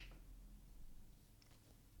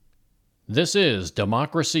This is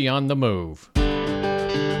Democracy on the Move.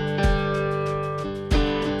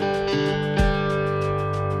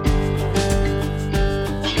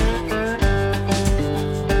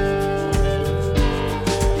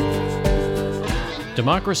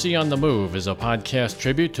 Democracy on the Move is a podcast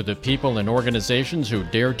tribute to the people and organizations who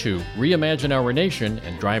dare to reimagine our nation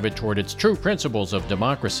and drive it toward its true principles of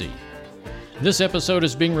democracy. This episode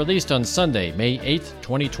is being released on Sunday, May 8th,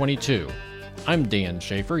 2022. I'm Dan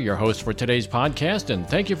Schaefer, your host for today's podcast, and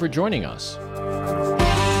thank you for joining us.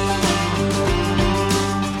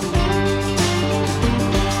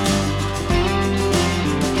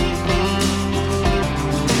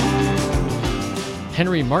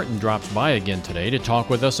 Henry Martin drops by again today to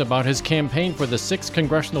talk with us about his campaign for the 6th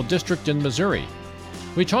Congressional District in Missouri.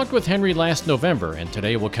 We talked with Henry last November, and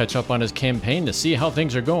today we'll catch up on his campaign to see how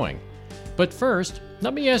things are going. But first,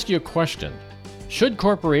 let me ask you a question. Should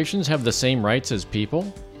corporations have the same rights as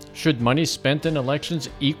people? Should money spent in elections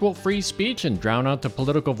equal free speech and drown out the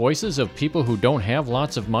political voices of people who don't have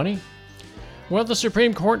lots of money? Well, the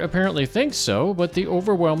Supreme Court apparently thinks so, but the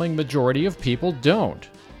overwhelming majority of people don't.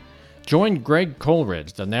 Join Greg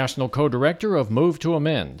Coleridge, the National Co-Director of Move to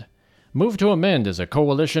Amend. Move to Amend is a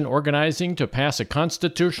coalition organizing to pass a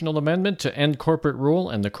constitutional amendment to end corporate rule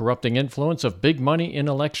and the corrupting influence of big money in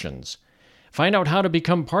elections. Find out how to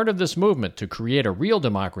become part of this movement to create a real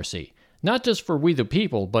democracy, not just for we the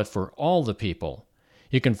people, but for all the people.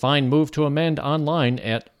 You can find Move to Amend online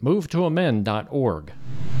at movetoamend.org.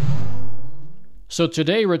 So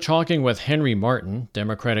today we're talking with Henry Martin,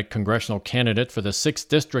 Democratic congressional candidate for the 6th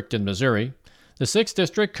District in Missouri. The 6th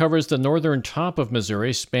District covers the northern top of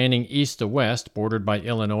Missouri, spanning east to west, bordered by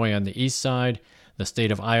Illinois on the east side, the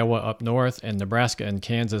state of Iowa up north, and Nebraska and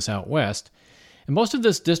Kansas out west. And most of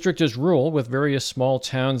this district is rural, with various small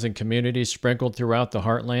towns and communities sprinkled throughout the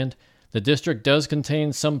heartland. The district does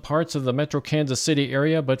contain some parts of the metro Kansas City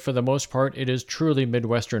area, but for the most part, it is truly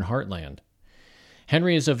Midwestern heartland.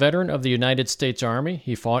 Henry is a veteran of the United States Army.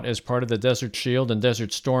 He fought as part of the Desert Shield and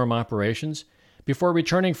Desert Storm operations. Before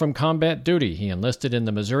returning from combat duty, he enlisted in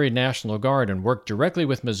the Missouri National Guard and worked directly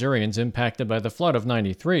with Missourians impacted by the flood of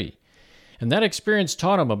 '93. And that experience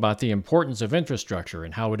taught him about the importance of infrastructure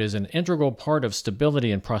and how it is an integral part of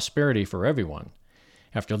stability and prosperity for everyone.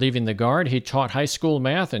 After leaving the Guard, he taught high school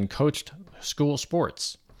math and coached school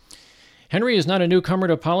sports. Henry is not a newcomer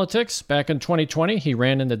to politics. Back in 2020, he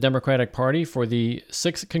ran in the Democratic Party for the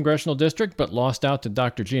 6th Congressional District, but lost out to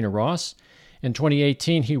Dr. Gina Ross. In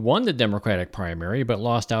 2018, he won the Democratic primary, but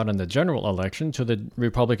lost out in the general election to the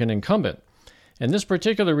Republican incumbent. And this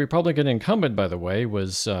particular Republican incumbent, by the way,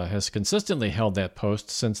 has consistently held that post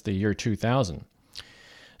since the year 2000.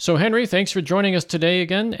 So, Henry, thanks for joining us today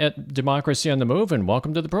again at Democracy on the Move, and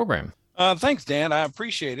welcome to the program. Thanks, Dan. I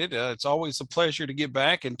appreciate it. It's always a pleasure to get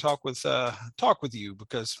back and talk with you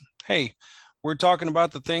because, hey, we're talking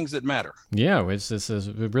about the things that matter. Yeah, this is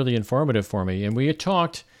really informative for me. And we had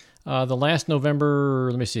talked the last November.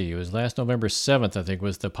 Let me see. It was last November 7th, I think,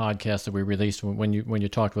 was the podcast that we released when you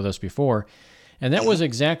talked with us before. And that was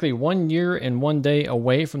exactly 1 year and 1 day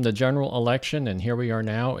away from the general election, and here we are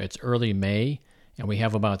now. It's early May, and we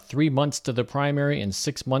have about 3 months to the primary and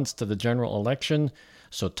 6 months to the general election,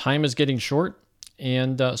 so time is getting short.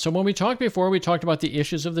 And so when we talked before, we talked about the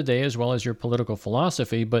issues of the day as well as your political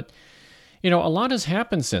philosophy, but a lot has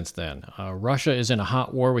happened since then. Russia is in a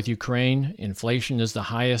hot war with Ukraine. Inflation is the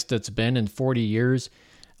highest it's been in 40 years.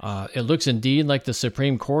 It looks indeed like the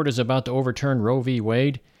Supreme Court is about to overturn Roe v.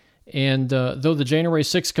 Wade. And though the January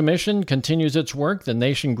 6th Commission continues its work, the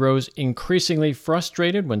nation grows increasingly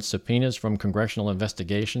frustrated when subpoenas from congressional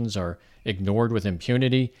investigations are ignored with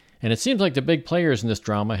impunity. And it seems like the big players in this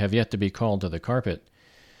drama have yet to be called to the carpet.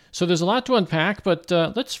 So there's a lot to unpack, but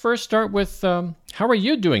let's first start with how are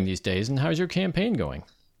you doing these days and how's your campaign going?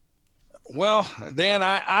 Well, Dan,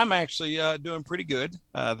 I'm actually doing pretty good.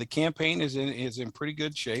 The campaign is in pretty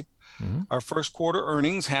good shape. Mm-hmm. Our first quarter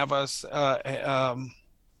earnings have us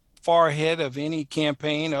far ahead of any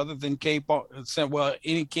campaign other than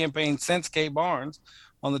any campaign since Kay Barnes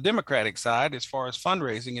on the Democratic side as far as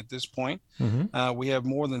fundraising at this point. Mm-hmm. We have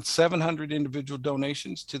more than 700 individual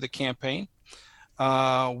donations to the campaign.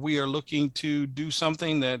 We are looking to do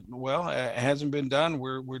something that, hasn't been done.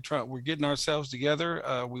 We're getting ourselves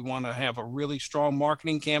together. We want to have a really strong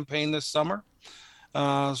marketing campaign this summer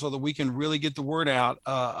so that we can really get the word out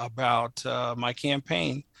about my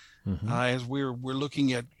campaign. Mm-hmm. As we're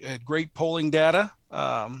looking at great polling data.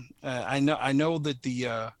 I know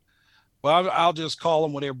that I'll just call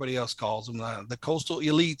them what everybody else calls them, the coastal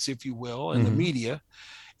elites, if you will, and mm-hmm. the media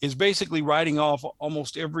is basically writing off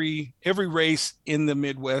almost every race in the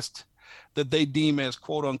Midwest that they deem as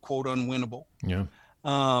quote unquote unwinnable. Yeah.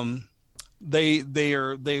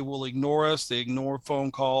 They will ignore us. They ignore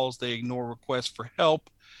phone calls. They ignore requests for help,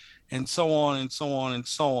 and so on and so on and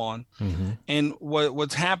so on. Mm-hmm. And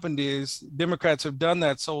what's happened is Democrats have done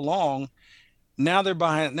that so long. Now they're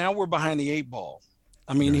behind. Now we're behind the eight ball.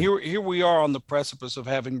 I mean, right. here we are on the precipice of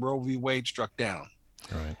having Roe v. Wade struck down.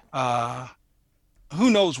 Right. Who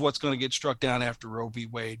knows what's going to get struck down after Roe v.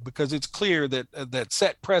 Wade? Because it's clear that that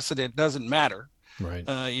set precedent doesn't matter. Right.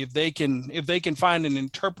 If they can find an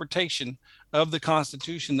interpretation of the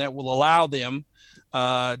Constitution that will allow them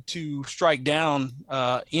to strike down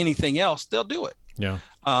anything else, they'll do it. Yeah.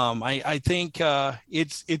 I think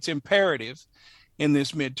it's imperative in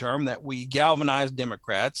this midterm that we galvanize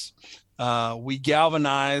Democrats. We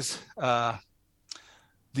galvanize the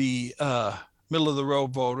middle of the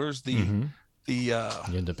road voters, the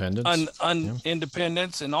independents,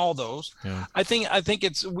 independents, and all those. Yeah. I think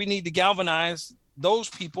we need to galvanize those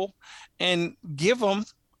people and give them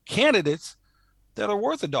candidates that are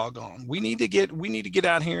worth a doggone. We need to get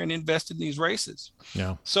out here and invest in these races.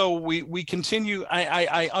 Yeah. So we continue.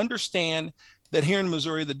 I understand that here in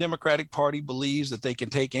Missouri, the Democratic Party believes that they can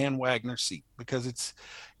take Ann Wagner's seat because it's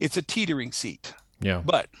a teetering seat. Yeah.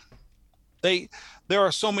 But there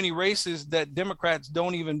are so many races that Democrats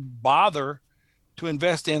don't even bother to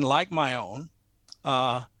invest in, like my own,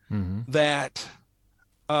 that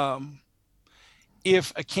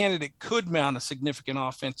if a candidate could mount a significant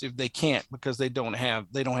offensive, they can't because they don't have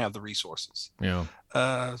the resources. Yeah.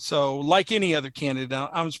 So like any other candidate,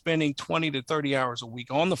 I'm spending 20 to 30 hours a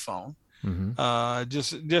week on the phone,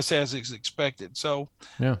 just as is expected. So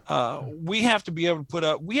we have to be able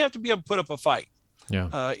to put up a fight.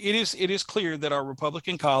 Yeah. It is clear that our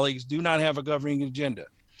Republican colleagues do not have a governing agenda,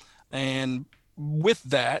 and with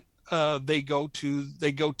that, they go to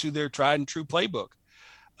their tried and true playbook.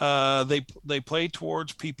 They play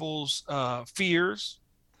towards people's fears,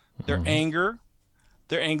 their anger,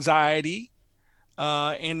 their anxiety,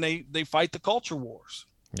 and they fight the culture wars.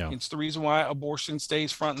 Yeah. It's the reason why abortion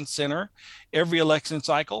stays front and center every election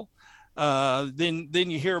cycle. Then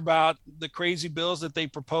you hear about the crazy bills that they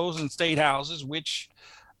propose in state houses, which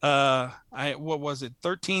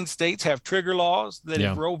 13 states have trigger laws that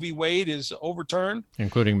if Roe v. Wade is overturned,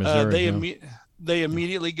 including Missouri, they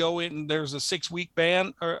immediately go in and there's a 6-week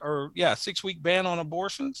ban or 6-week ban on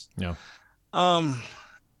abortions. Yeah.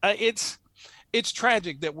 It's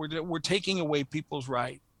tragic that we're taking away people's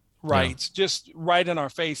rights just right in our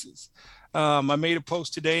faces. I made a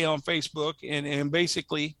post today on Facebook and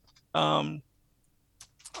basically I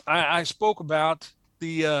spoke about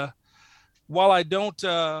while I don't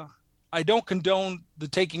condone the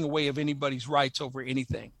taking away of anybody's rights over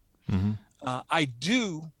anything. I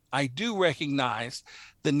do recognize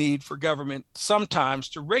the need for government sometimes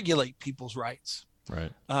to regulate people's rights,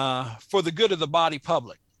 right? For the good of the body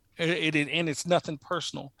public. And it's nothing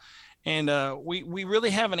personal. And we really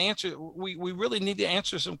have an answer. We really need to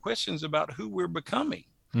answer some questions about who we're becoming.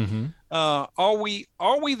 Are we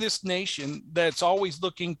this nation that's always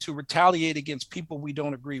looking to retaliate against people we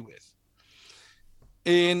don't agree with?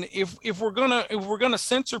 And if we're gonna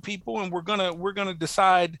censor people and we're gonna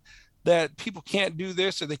decide that people can't do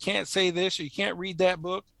this or they can't say this or you can't read that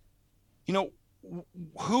book,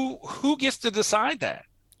 who gets to decide that?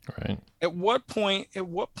 Right. At what point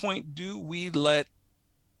do we let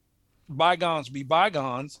bygones be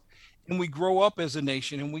bygones and we grow up as a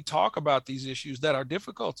nation and we talk about these issues that are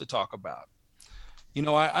difficult to talk about?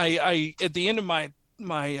 I at the end of my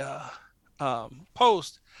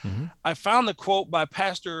post, I found the quote by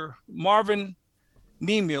Pastor Marvin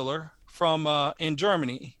Niemöller from in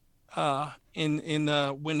Germany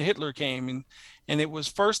when Hitler came, and it was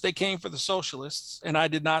first they came for the socialists, and I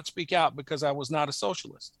did not speak out because I was not a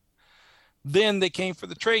socialist. Then they came for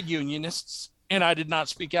the trade unionists, and I did not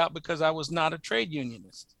speak out because I was not a trade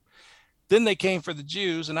unionist. Then they came for the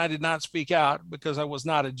Jews, and I did not speak out because I was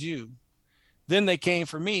not a Jew. Then they came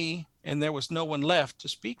for me, and there was no one left to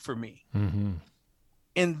speak for me.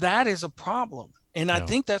 And that is a problem. And I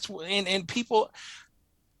think that's and people,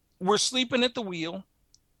 we're sleeping at the wheel,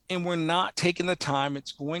 and we're not taking the time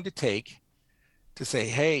it's going to take to say,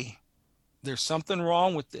 hey, there's something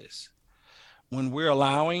wrong with this. When we're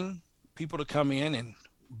allowing people to come in and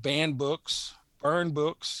ban books, burn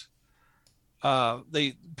books,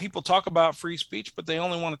 people talk about free speech, but they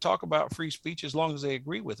only want to talk about free speech as long as they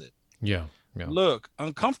agree with it. Yeah. Look,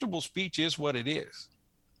 uncomfortable speech is what it is.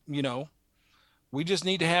 We just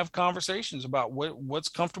need to have conversations about what's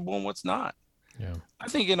comfortable and what's not. Yeah. I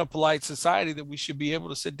think in a polite society that we should be able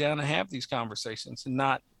to sit down and have these conversations and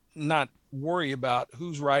not worry about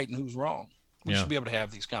who's right and who's wrong. We should be able to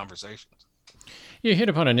have these conversations. You hit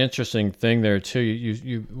upon an interesting thing there too.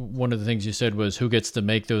 You one of the things you said was who gets to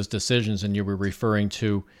make those decisions, and you were referring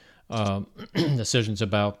to decisions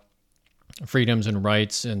about freedoms and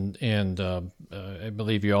rights, and I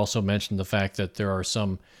believe you also mentioned the fact that there are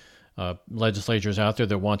some legislatures out there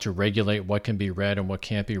that want to regulate what can be read and what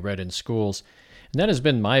can't be read in schools. And that has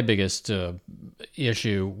been my biggest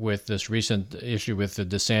issue with this recent issue with the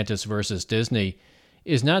DeSantis versus Disney,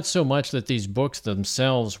 is not so much that these books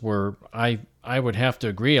themselves were, I would have to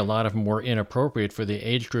agree, a lot of them were inappropriate for the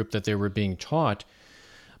age group that they were being taught,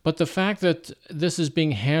 but the fact that this is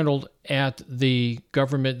being handled at the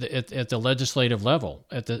government, at the legislative level,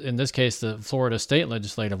 in this case, the Florida state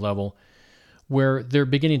legislative level, where they're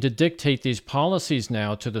beginning to dictate these policies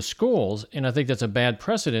now to the schools. And I think that's a bad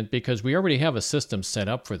precedent because we already have a system set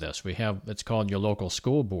up for this. We have, it's called your local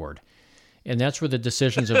school board. And that's where the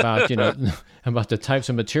decisions about, about the types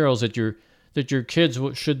of materials that your kids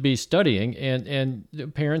should be studying, and the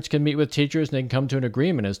parents can meet with teachers and they can come to an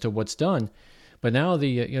agreement as to what's done. But now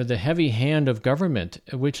the heavy hand of government,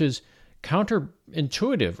 which is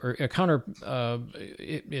counterintuitive or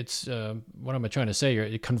what am I trying to say here?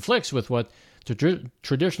 It conflicts with what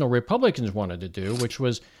traditional Republicans wanted to do, which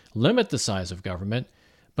was limit the size of government.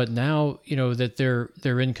 But now, that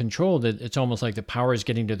they're in control, that it's almost like the power is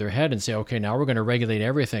getting to their head and say, okay, now we're going to regulate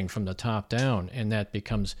everything from the top down, and that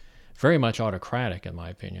becomes very much autocratic, in my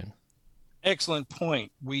opinion. Excellent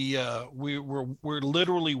point. We're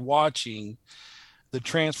literally watching the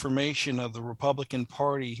transformation of the Republican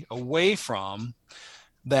Party away from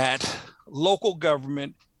that local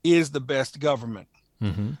government is the best government.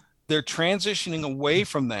 Mm-hmm. They're transitioning away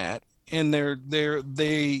from that, and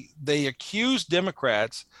they accuse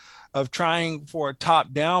Democrats of trying for a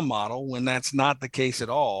top-down model when that's not the case at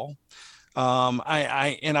all. I'm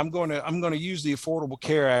going to use the Affordable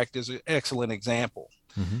Care Act as an excellent example.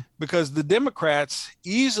 Mm-hmm. Because the Democrats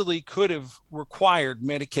easily could have required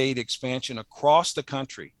Medicaid expansion across the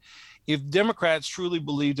country if Democrats truly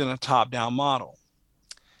believed in a top-down model.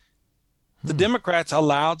 The Democrats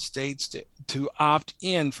allowed states to opt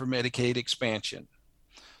in for Medicaid expansion.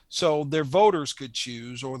 So their voters could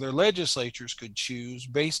choose, or their legislatures could choose,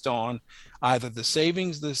 based on either the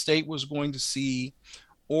savings the state was going to see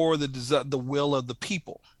or the will of the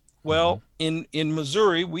people. Well, in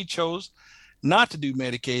Missouri, we chose not to do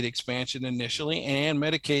Medicaid expansion initially, and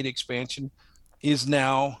Medicaid expansion is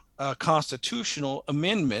now a constitutional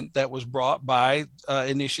amendment that was brought by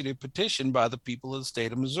initiative petition by the people of the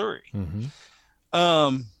state of Missouri.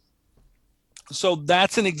 Mm-hmm. So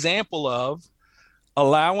that's an example of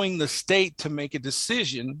allowing the state to make a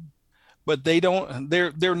decision, but they don't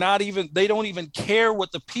even care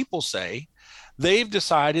what the people say. They've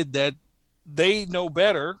decided that they know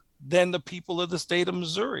better than the people of the state of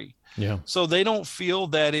Missouri. Yeah. So they don't feel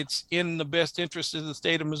that it's in the best interest of the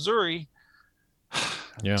state of Missouri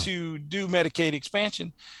to do Medicaid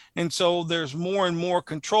expansion. And so there's more and more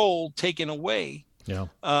control taken away. Yeah.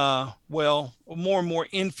 More and more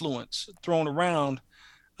influence thrown around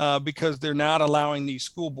because they're not allowing these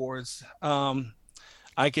school boards.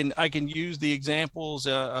 I can use the examples.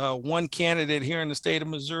 One candidate here in the state of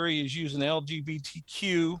Missouri is using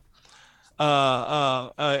LGBTQ.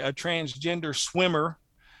 A transgender swimmer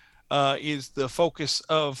is the focus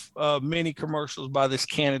of many commercials by this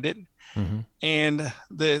candidate. Mm-hmm. And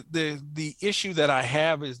the issue that I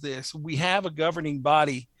have is this: we have a governing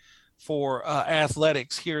body for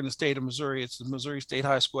athletics here in the state of Missouri. It's the Missouri State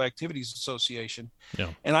High School Activities Association. Yeah.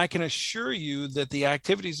 And I can assure you that the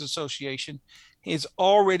Activities Association is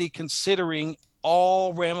already considering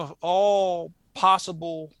all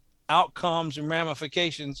possible outcomes and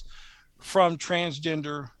ramifications from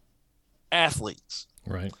transgender athletes.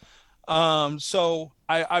 Right. So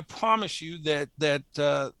I promise you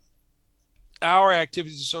that our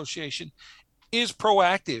Activities Association is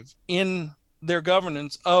proactive in their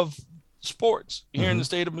governance of sports here in the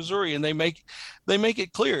state of Missouri, and they make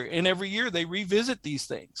it clear. And every year they revisit these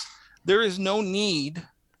things. There is no need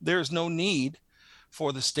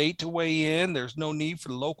for the state to weigh in. There's no need for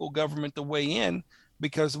the local government to weigh in,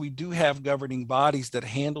 because we do have governing bodies that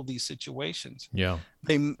handle these situations. Yeah.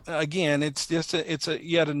 It's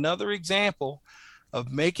yet another example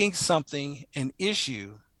of making something an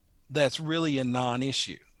issue that's really a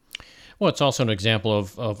non-issue. Well, it's also an example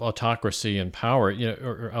of autocracy and power,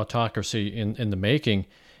 or autocracy in the making.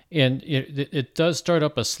 And it does start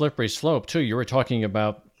up a slippery slope too. You were talking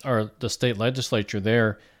about the state legislature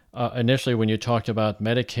there initially when you talked about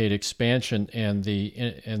Medicaid expansion and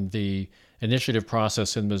the initiative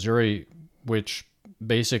process in Missouri, which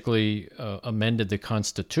basically amended the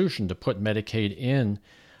Constitution to put Medicaid in.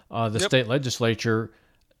 the state legislature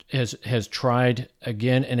has tried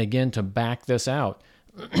again and again to back this out,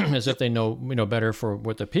 as if they know better for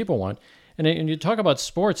what the people want. And you talk about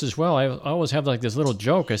sports as well. I always have like this little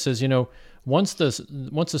joke. I says, once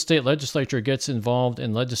the state legislature gets involved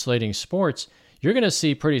in legislating sports, you're going to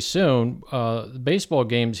see pretty soon baseball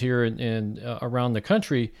games here in around the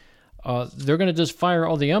country. They're going to just fire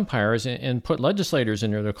all the umpires and put legislators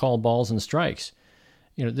in there to call balls and strikes.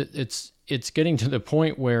 It's getting to the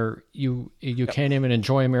point where you can't even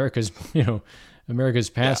enjoy America's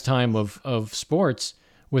pastime of sports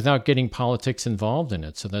without getting politics involved in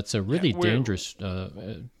it. So that's a really dangerous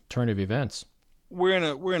turn of events. We're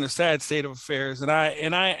in a sad state of affairs,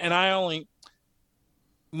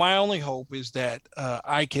 my only hope is that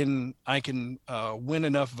I can win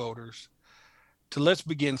enough voters to let's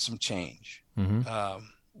begin some change.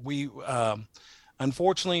 Mm-hmm.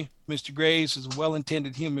 Unfortunately, Mr. Graves is a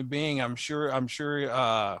well-intended human being. I'm sure there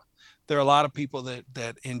are a lot of people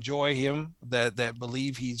that enjoy him, that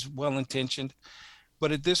believe he's well-intentioned,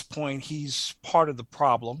 but at this point, he's part of the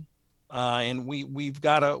problem, and we've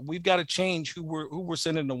got to change who we're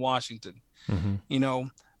sending to Washington. Mm-hmm.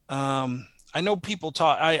 I know people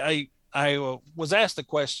talk. I was asked the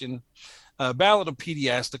question. Ballotopedia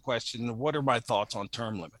asked the question, "What are my thoughts on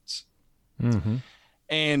term limits?" Mm-hmm.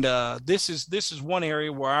 And this is one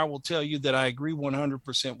area where I will tell you that I agree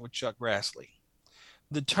 100% with Chuck Grassley.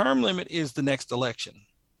 The term limit is the next election.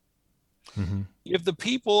 Mm-hmm. If the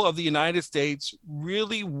people of the United States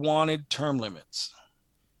really wanted term limits,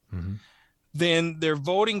 mm-hmm. then their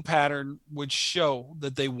voting pattern would show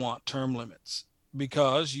that they want term limits,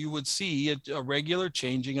 because you would see a regular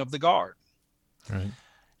changing of the guard. Right.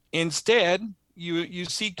 Instead, you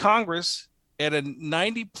see Congress at a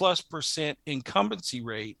 90+% incumbency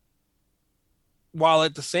rate, while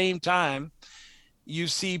at the same time, you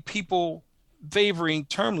see people favoring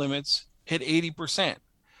term limits at 80%.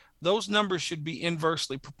 Those numbers should be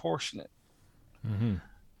inversely proportionate. Mm-hmm.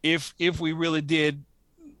 If we really did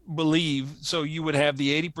believe, so you would have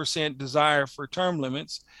the 80% desire for term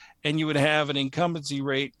limits, and you would have an incumbency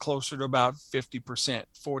rate closer to about 50%,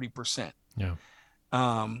 40%. Yeah.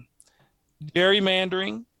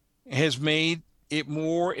 Gerrymandering has made it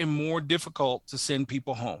more and more difficult to send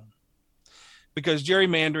people home, because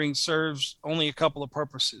gerrymandering serves only a couple of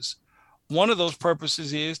purposes. One of those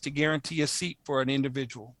purposes is to guarantee a seat for an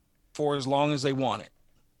individual for as long as they want it.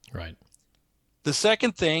 Right. The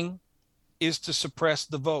second thing is to suppress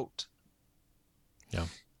the vote. Yeah.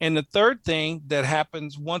 And the third thing that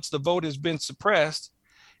happens once the vote has been suppressed,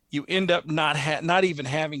 you end up not even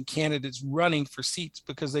having candidates running for seats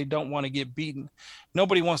because they don't want to get beaten.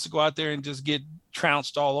 Nobody wants to go out there and just get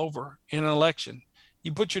trounced all over in an election.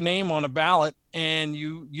 You put your name on a ballot and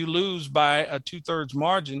you lose by a 2/3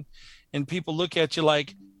 margin, and people look at you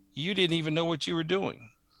like you didn't even know what you were doing.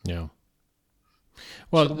 Yeah.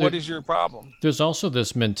 Well, so what is your problem? There's also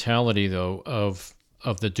this mentality, though, of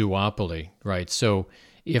the duopoly, right? So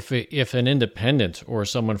if an independent or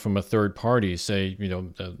someone from a third party, say,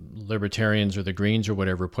 the Libertarians or the Greens or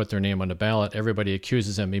whatever, put their name on the ballot, everybody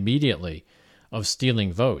accuses them immediately of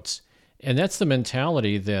stealing votes. And that's the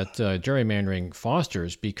mentality that gerrymandering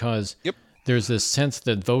fosters, because there's this sense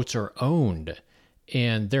that votes are owned,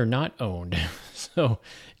 and they're not owned. So,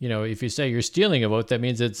 if you say you're stealing a vote, that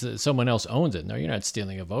means it's someone else owns it. No, you're not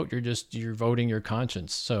stealing a vote. You're voting your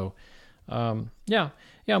conscience. So, yeah,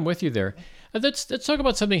 I'm with you there. Let's talk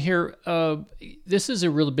about something here. This is a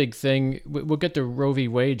really big thing. We'll get to Roe v.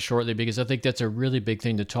 Wade shortly, because I think that's a really big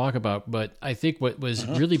thing to talk about. But I think what was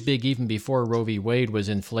really big even before Roe v. Wade was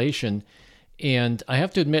inflation. And I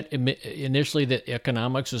have to admit, initially, that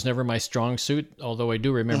economics was never my strong suit, although I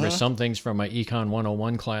do remember some things from my Econ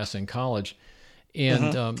 101 class in college.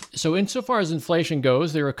 And so insofar as inflation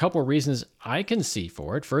goes, there are a couple of reasons I can see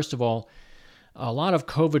for it. First of all, a lot of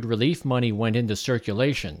COVID relief money went into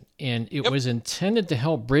circulation, and it was intended to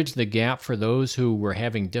help bridge the gap for those who were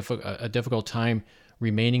having a difficult time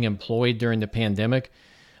remaining employed during the pandemic.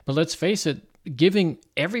 But let's face it, giving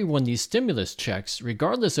everyone these stimulus checks,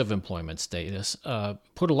 regardless of employment status,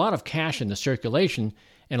 put a lot of cash into circulation,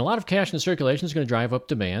 and a lot of cash in circulation is going to drive up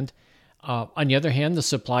demand. On the other hand, the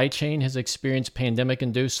supply chain has experienced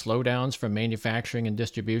pandemic-induced slowdowns from manufacturing and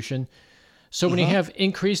distribution. So when you have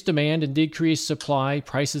increased demand and decreased supply,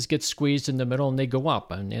 prices get squeezed in the middle, and they go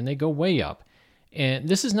up, and they go way up. And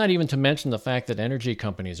this is not even to mention the fact that energy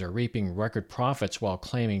companies are reaping record profits while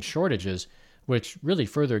claiming shortages, which really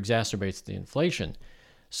further exacerbates the inflation.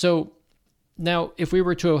 So now, if we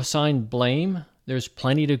were to assign blame, there's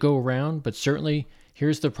plenty to go around, but certainly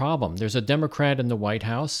here's the problem. There's a Democrat in the White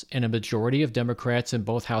House and a majority of Democrats in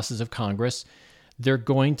both houses of Congress they're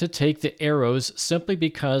going to take the arrows simply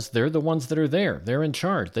because they're the ones that are there. They're in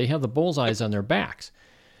charge. They have the bullseyes on their backs.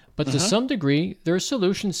 But to some degree, their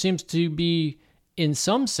solution seems to be, in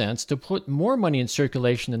some sense, to put more money in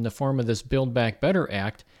circulation in the form of this Build Back Better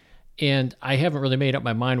Act. And I haven't really made up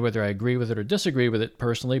my mind whether I agree with it or disagree with it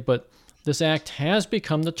personally, but this act has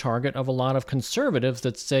become the target of a lot of conservatives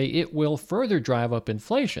that say it will further drive up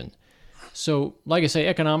inflation. So, like I say,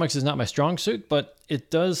 economics is not my strong suit, but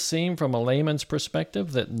it does seem from a layman's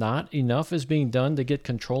perspective that not enough is being done to get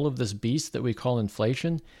control of this beast that we call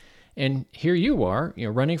inflation. And here you are,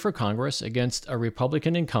 running for Congress against a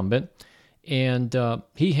Republican incumbent, and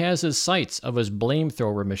he has his sights of his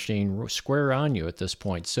flamethrower machine square on you at this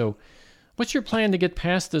point. So what's your plan to get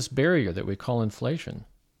past this barrier that we call inflation?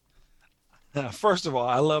 First of all,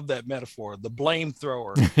 I love that metaphor, the blame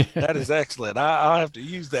thrower. That is excellent. I'll have to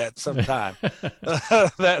use that sometime.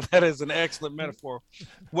 That is an excellent metaphor.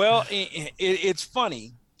 Well, it's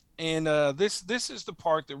funny, and this is the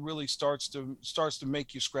part that really starts to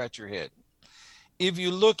make you scratch your head. If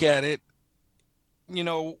you look at it,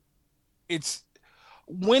 it's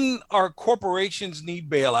when our corporations need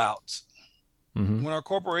bailouts. Mm-hmm. When our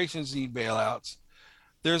corporations need bailouts,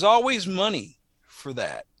 there's always money for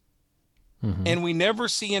that. Mm-hmm. And we never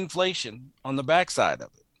see inflation on the backside of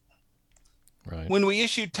it. Right. When we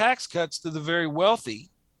issue tax cuts to the very wealthy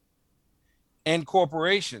and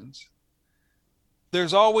corporations,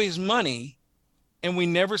 there's always money and we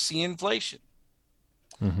never see inflation.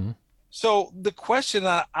 Mm-hmm. So the question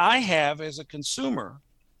that I have as a consumer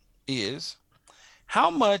is, how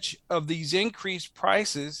much of these increased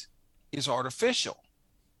prices is artificial?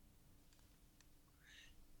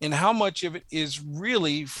 And how much of it is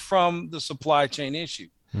really from the supply chain issue?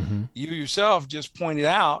 Mm-hmm. You yourself just pointed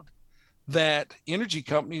out that energy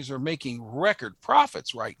companies are making record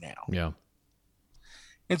profits right now. Yeah.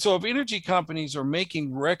 And so if energy companies are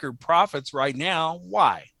making record profits right now,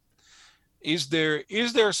 why? Is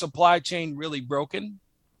their supply chain really broken?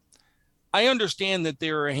 I understand that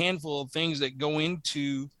there are a handful of things that go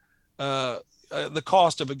into the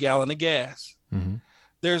cost of a gallon of gas. Mm-hmm.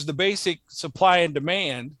 There's the basic supply and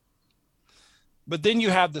demand, but then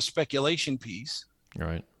you have the speculation piece.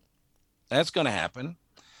 Right. That's going to happen.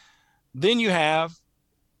 Then you have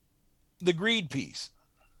the greed piece.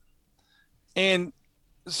 And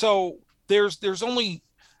so there's only,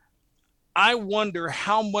 I wonder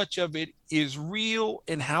how much of it is real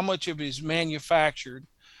and how much of it is manufactured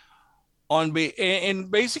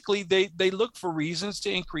and basically they look for reasons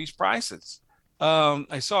to increase prices.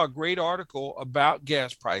 I saw a great article about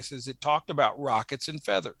gas prices. It talked about rockets and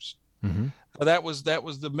feathers. Mm-hmm. That was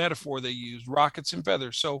the metaphor they used, rockets and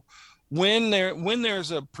feathers. So when there's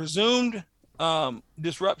a presumed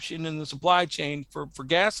disruption in the supply chain for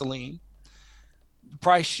gasoline, the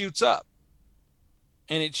price shoots up,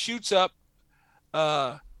 and it shoots up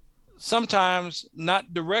sometimes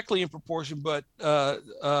not directly in proportion, but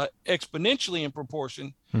exponentially in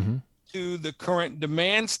proportion. Mm-hmm. To the current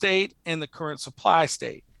demand state and the current supply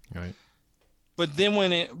state. Right. But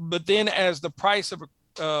then as the price of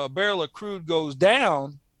a barrel of crude goes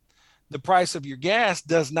down, the price of your gas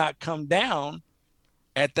does not come down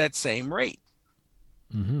at that same rate.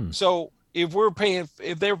 Mm-hmm. So if they were paying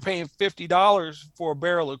 $50 for a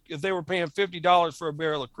barrel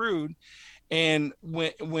of crude, and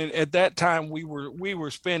when at that time we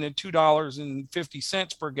were spending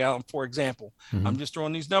 $2.50 per gallon, for example. Mm-hmm. I'm just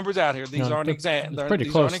throwing these numbers out here. These aren't exact. Pretty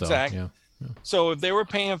these close, aren't exact. Yeah. Yeah. So if they were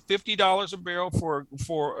paying $50 a barrel for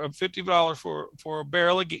 $50 for a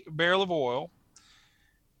barrel of oil,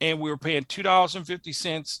 and we were paying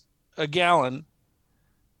 $2.50 a gallon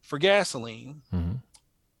for gasoline, mm-hmm.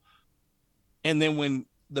 and then when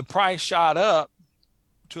the price shot up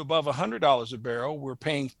to above $100 a barrel, we're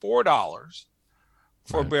paying $4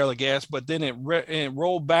 for a barrel of gas, but then it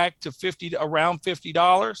rolled back to around $50.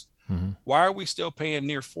 Mm-hmm. Why are we still paying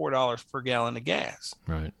near $4 per gallon of gas?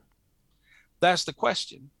 Right. That's the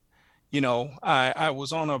question. I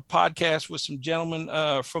was on a podcast with some gentlemen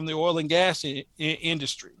from the oil and gas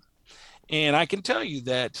industry, and I can tell you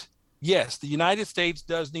that, yes, the United States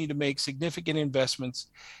does need to make significant investments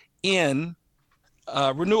in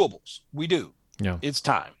renewables. We do. Yeah. It's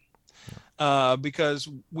time because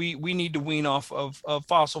we need to wean off of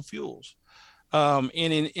fossil fuels. And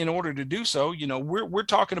in order to do so, we're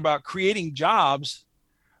talking about creating jobs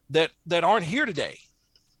that aren't here today.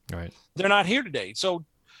 Right. They're not here today. So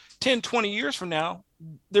 10, 20 years from now,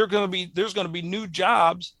 there's going to be new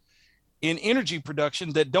jobs in energy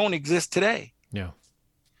production that don't exist today. Yeah.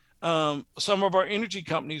 Some of our energy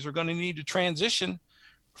companies are going to need to transition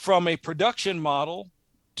from a production model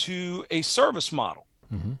to a service model.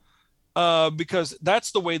 Mm-hmm. because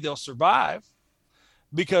that's the way they'll survive.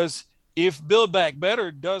 Because if Build Back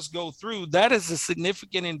Better does go through, that is a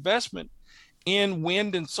significant investment in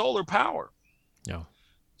wind and solar power. Yeah.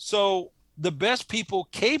 So the best people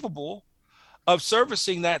capable of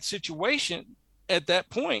servicing that situation at that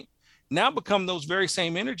point now become those very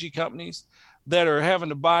same energy companies that are having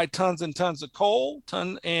to buy tons and tons of coal,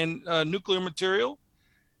 and nuclear material,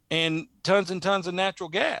 and tons of natural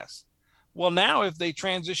gas. Well, now if they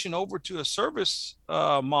transition over to a service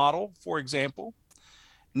model, for example,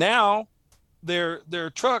 now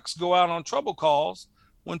their trucks go out on trouble calls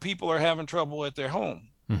when people are having trouble at their home,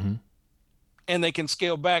 Mm-hmm. and they can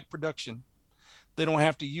scale back production. They don't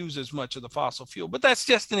have to use as much of the fossil fuel, but that's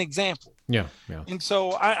just an example. Yeah. Yeah. And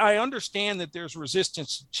so I understand that there's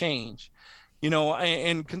resistance to change,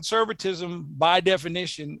 and conservatism by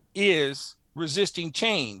definition is resisting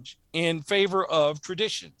change in favor of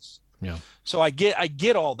traditions. Yeah. So I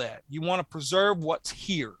get all that. You want to preserve what's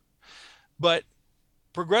here, but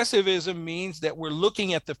progressivism means that we're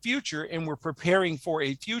looking at the future and we're preparing for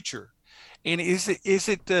a future. And is it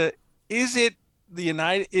the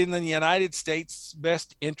United States'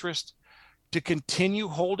 best interest to continue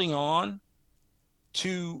holding on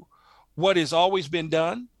to what has always been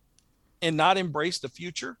done and not embrace the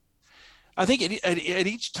future? I think at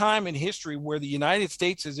each time in history where the United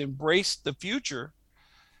States has embraced the future,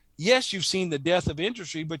 yes, you've seen the death of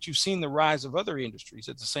industry, but you've seen the rise of other industries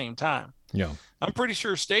at the same time. Yeah. I'm pretty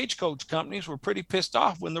sure stagecoach companies were pretty pissed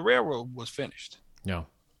off when the railroad was finished. Yeah.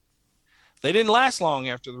 They didn't last long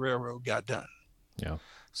after the railroad got done. Yeah.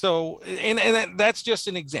 So, and that's just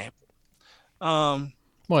an example.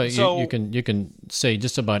 Well, you can say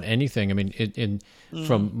just about anything. I mean,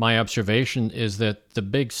 from my observation is that the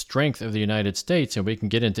big strength of the United States, and we can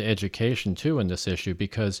get into education too in this issue,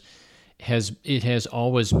 because it has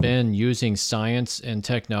always been using science and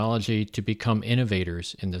technology to become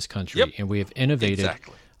innovators in this country. Yep. And we have innovated.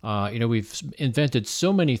 Exactly. We've invented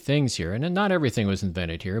so many things here, and not everything was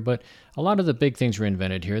invented here, but a lot of the big things were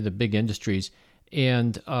invented here, the big industries.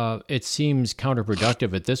 And it seems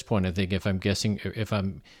counterproductive at this point. I think if I'm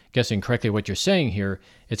guessing correctly what you're saying here,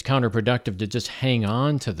 it's counterproductive to just hang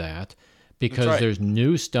on to that, because there's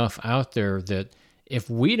new stuff out there that if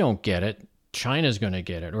we don't get it, China's going to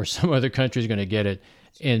get it, or some other country's going to get it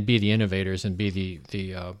and be the innovators and be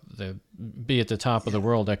be at the top of the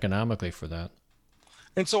world economically for that.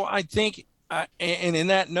 And so I think, and in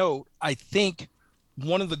that note, I think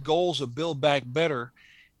one of the goals of Build Back Better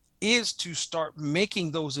is to start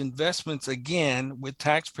making those investments again with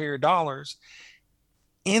taxpayer dollars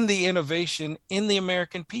in the innovation in the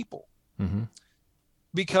American people. Mm-hmm.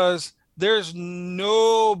 Because there's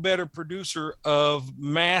no better producer of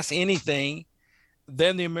mass anything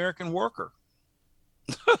than the American worker.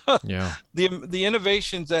 Yeah. The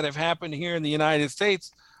innovations that have happened here in the United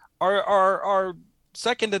States are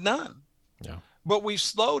second to none. Yeah. But we've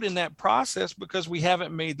slowed in that process because we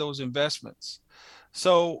haven't made those investments.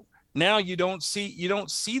 So now you don't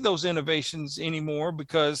see those innovations anymore,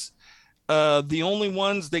 because the only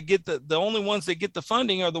ones that get the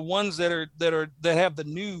funding are the ones that have the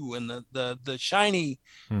new and the shiny,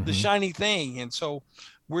 Mm-hmm. the shiny thing. And so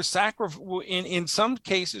in some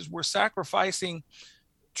cases we're sacrificing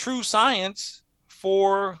true science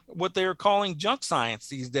for what they're calling junk science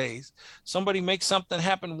these days. Somebody makes something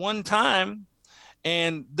happen one time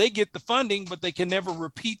and they get the funding, but they can never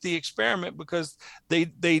repeat the experiment because they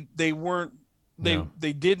didn't,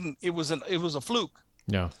 it was a fluke.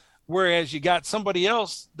 Yeah. Whereas you got somebody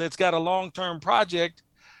else that's got a long-term project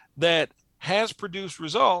that has produced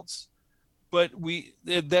results, but we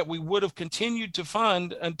would have continued to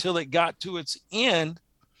fund until it got to its end,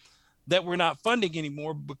 that we're not funding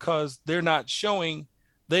anymore because they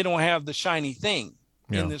don't have the shiny thing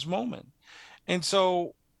in this moment. And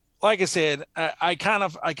so, like I said,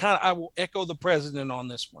 I will echo the president on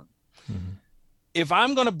this one. Mm-hmm. If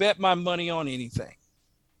I'm going to bet my money on anything,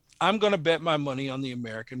 I'm going to bet my money on the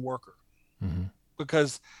American worker, mm-hmm.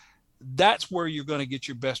 because that's where you're going to get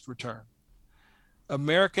your best return.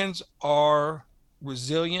 Americans are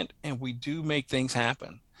resilient and we do make things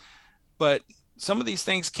happen, but some of these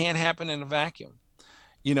things can't happen in a vacuum.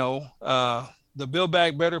 The Build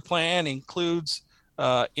Back Better plan includes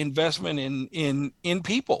investment in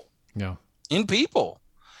people. Yeah. In people.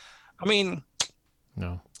 I mean,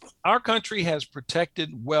 no. Our country has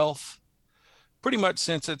protected wealth pretty much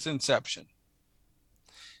since its inception.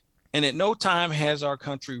 And at no time has our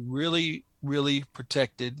country really, really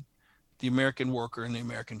protected the American worker and the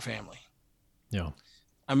American family. Yeah.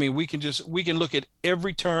 I mean, we can look at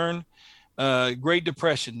every turn. Great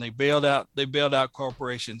Depression, they bailed out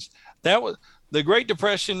corporations. That was the Great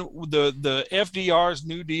Depression. The FDR's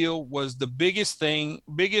New Deal was the biggest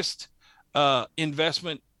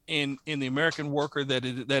investment in the American worker that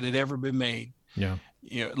had ever been made. Yeah.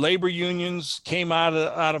 Labor unions came out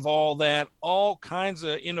of all that, all kinds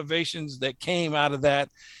of innovations that came out of that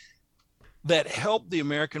helped the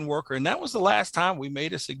American worker. And that was the last time we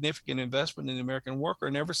made a significant investment in the American worker.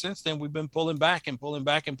 And ever since then, we've been pulling back and pulling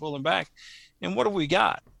back and pulling back. And what have we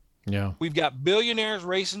got? Yeah. We've got billionaires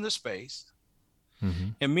racing to space. Mm-hmm.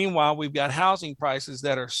 And meanwhile, we've got housing prices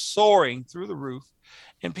that are soaring through the roof,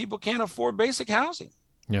 and people can't afford basic housing.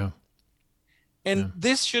 Yeah. And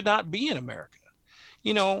this should not be in America.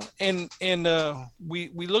 We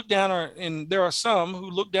look down and there are some who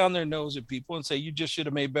look down their nose at people and say, you just should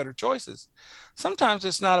have made better choices. Sometimes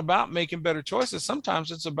it's not about making better choices. Sometimes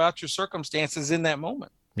it's about your circumstances in that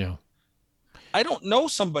moment. Yeah. I don't know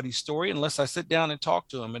somebody's story unless I sit down and talk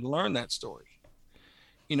to them and learn that story.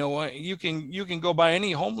 You can go by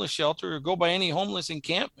any homeless shelter or go by any homeless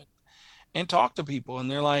encampment and talk to people. And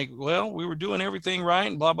they're like, well, we were doing everything right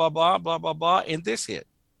and blah, blah, blah, blah, blah, blah. And this hit.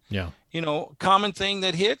 Yeah. Common thing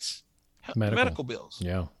that hits medical bills.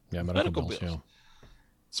 Yeah. Yeah. Medical bills. Yeah.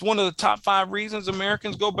 It's one of the top 5 reasons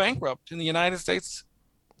Americans go bankrupt in the United States.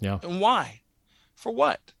 Yeah. And why? For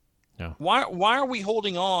what? Yeah. Why are we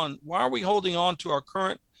holding on? Why are we holding on to our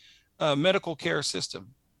current medical care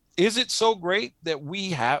system? Is it so great that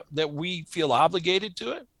we feel obligated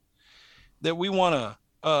to it? That we want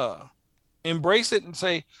to embrace it and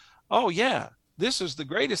say, oh yeah, this is the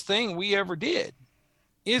greatest thing we ever did.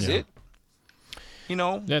 Is it?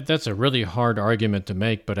 That's a really hard argument to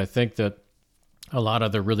make, but I think that a lot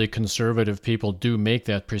of the really conservative people do make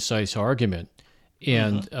that precise argument.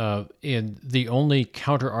 And and the only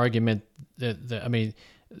counter argument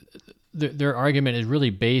their argument is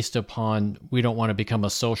really based upon, we don't want to become a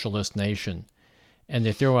socialist nation. And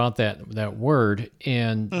they throw out that word,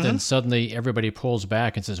 and then suddenly everybody pulls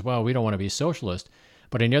back and says, well, we don't want to be socialist.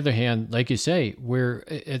 But on the other hand, like you say,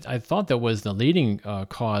 I thought that was the leading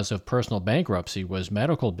cause of personal bankruptcy was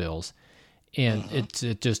medical bills. And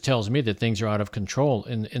it just tells me that things are out of control.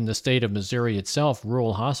 In the state of Missouri itself,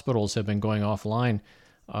 rural hospitals have been going offline.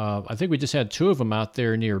 I think we just had 2 of them out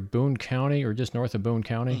there near Boone County, or just north of Boone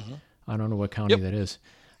County. I don't know what county that is.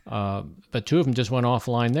 But 2 of them just went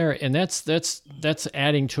offline there. And that's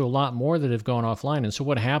adding to a lot more that have gone offline. And so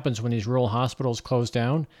what happens when these rural hospitals close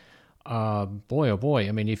down? Boy, oh boy.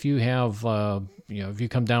 I mean, if you have, if you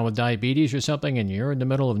come down with diabetes or something and you're in the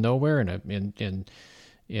middle of nowhere in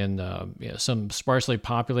some sparsely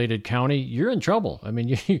populated county, you're in trouble. I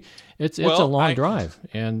mean, it's a long drive,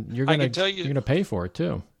 and you're going to pay for it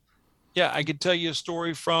too. Yeah, I could tell you a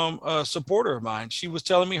story from a supporter of mine. She was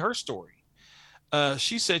telling me her story.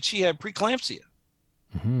 She said she had preeclampsia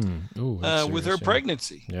with her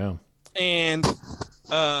pregnancy. Yeah. And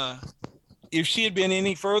if she had been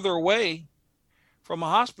any further away from a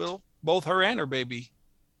hospital, both her and her baby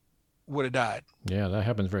would have died. Yeah, that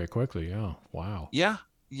happens very quickly. Yeah. Wow. Yeah.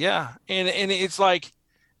 Yeah. And it's like,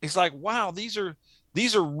 wow, these are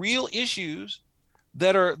real issues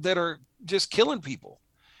that are just killing people.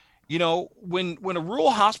 When a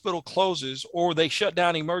rural hospital closes or they shut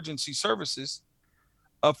down emergency services,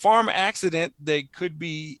 a farm accident that could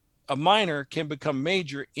be a minor can become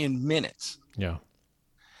major in minutes. Yeah.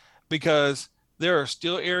 Because there are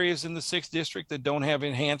still areas in the 6th district that don't have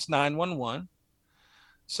enhanced 911.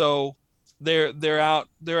 So they're out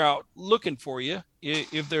looking for you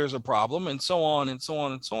if there's a problem, and so on and so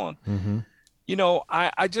on and so on. Mm-hmm.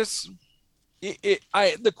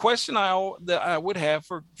 The question that I would have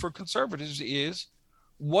for conservatives is,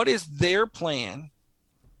 what is their plan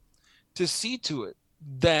to see to it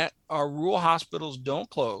that our rural hospitals don't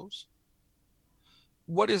close?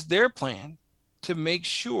 What is their plan to make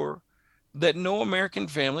sure that no American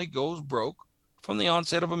family goes broke from the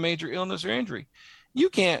onset of a major illness or injury?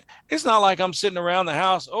 It's not like I'm sitting around the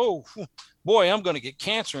house, oh boy, I'm going to get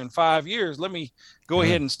cancer in 5 years. Let me go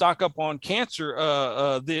ahead and stock up on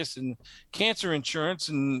cancer, this and cancer insurance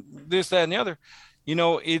and this, that, and the other.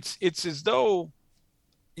 It's as though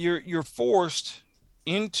you're forced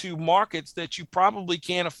into markets that you probably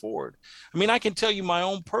can't afford. I mean, I can tell you my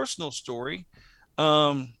own personal story.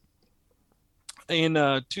 Because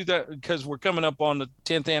we're coming up on the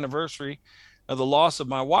 10th anniversary of the loss of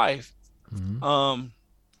my wife. Mm-hmm.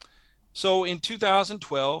 So in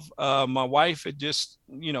 2012, my wife had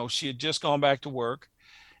she had just gone back to work,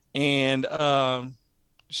 and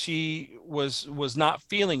she was not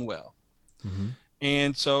feeling well. Mm-hmm.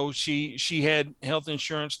 And so she had health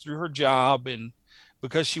insurance through her job,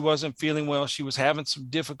 because she wasn't feeling well. She was having some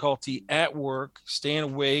difficulty at work, staying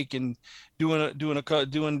awake and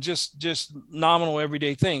doing just nominal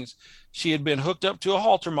everyday things. She had been hooked up to a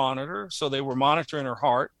Holter monitor, so they were monitoring her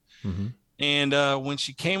heart. Mm-hmm. And when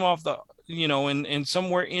she came off and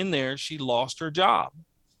somewhere in there, she lost her job.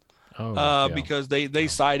 Because they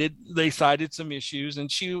cited some issues,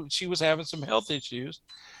 and she was having some health issues,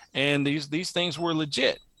 and these things were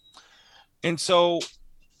legit. And so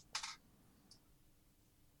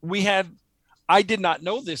I did not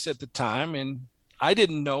know this at the time, and I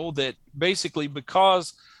didn't know that basically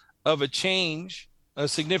because of a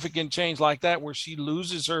significant change like that, where she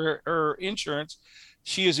loses her insurance,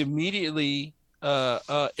 she is immediately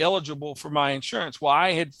eligible for my insurance. Well,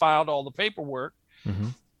 I had filed all the paperwork, mm-hmm.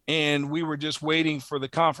 and we were just waiting for the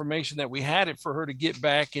confirmation that we had it for her to get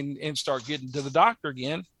back and start getting to the doctor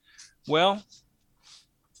again. Well,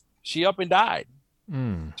 she up and died.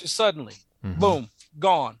 Just suddenly. Mm-hmm. Boom,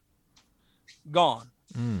 gone.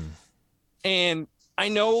 And I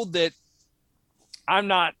know that I'm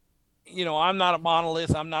not a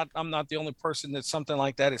monolith. I'm not the only person that something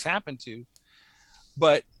like that has happened to.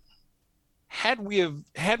 But had we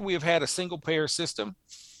have had a single payer system,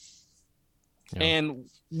 and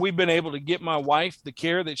we've been able to get my wife the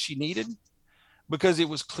care that she needed, because it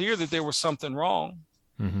was clear that there was something wrong.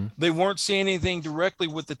 Mm-hmm. They weren't seeing anything directly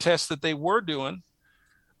with the tests that they were doing,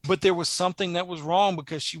 but there was something that was wrong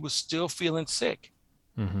because she was still feeling sick.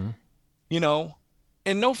 Mm-hmm.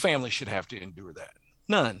 And no family should have to endure that.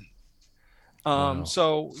 None. Wow.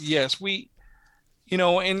 So yes,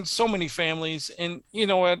 and so many families, and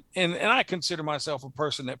and I consider myself a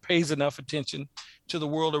person that pays enough attention to the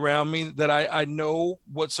world around me that I know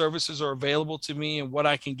what services are available to me and what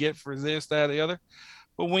I can get for this, that, or the other.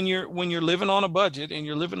 But when you're living on a budget, and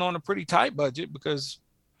you're living on a pretty tight budget, because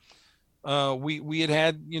we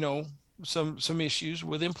had some issues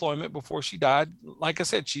with employment before she died. Like I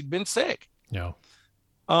said, she'd been sick. Yeah.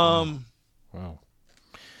 Wow.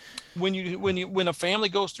 When a family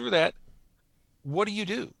goes through that, what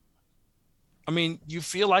do? I mean, you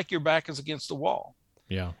feel like your back is against the wall.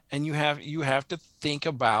 Yeah. And you have to think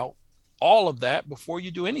about all of that before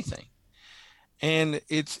you do anything. And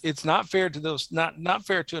it's not fair to those, not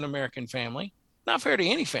fair to an American family, not fair to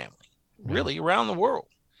any family, really, around the world.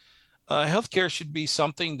 Healthcare should be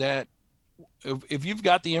something that if you've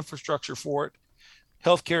got the infrastructure for it,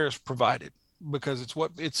 healthcare is provided, because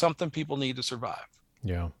it's something people need to survive.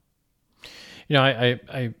 Yeah.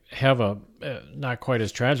 I have a not quite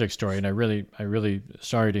as tragic story, and I really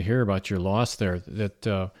sorry to hear about your loss there.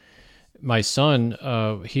 That my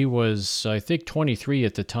son, he was, I think, 23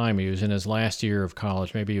 at the time. He was in his last year of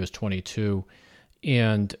college. Maybe he was 22,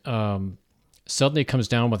 and suddenly comes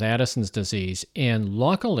down with Addison's disease. And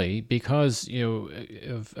luckily, because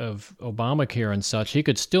of Obamacare and such, he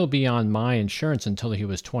could still be on my insurance until he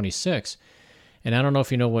was 26. And I don't know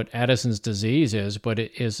if you know what Addison's disease is, but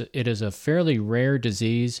it is a fairly rare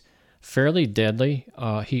disease, fairly deadly.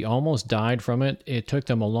 He almost died from it. It took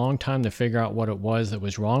them a long time to figure out what it was that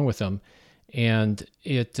was wrong with him. And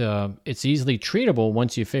it's easily treatable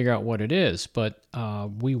once you figure out what it is. But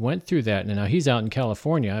we went through that. And now he's out in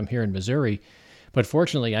California. I'm here in Missouri. But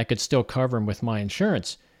fortunately, I could still cover him with my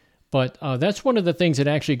insurance. But that's one of the things that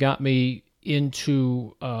actually got me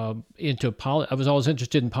into politics. I was always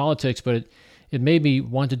interested in politics, but it made me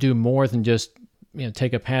want to do more than just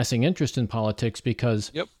take a passing interest in politics,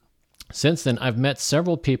 because since then I've met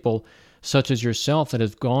several people such as yourself that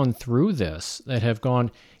have gone through this, that have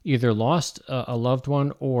either lost a loved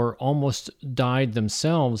one or almost died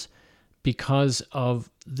themselves because of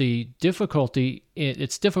the difficulty.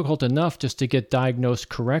 It's difficult enough just to get diagnosed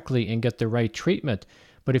correctly and get the right treatment,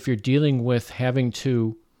 but if you're dealing with having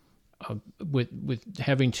to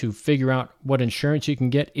having to figure out what insurance you can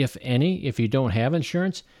get, if any, if you don't have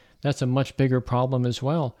insurance, that's a much bigger problem as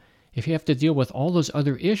well. If you have to deal with all those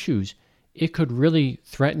other issues, it could really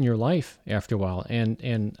threaten your life after a while.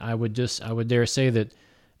 And I would dare say that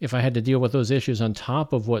if I had to deal with those issues on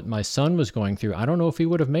top of what my son was going through, I don't know if he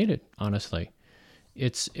would have made it, honestly.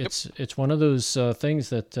 It's one of those things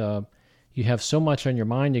that you have so much on your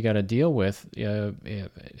mind you got to deal with.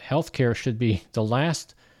 Healthcare should be the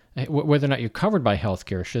last. Whether or not you're covered by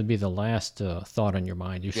healthcare should be the last thought on your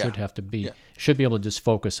mind. You should should be able to just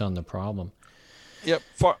focus on the problem. Yep.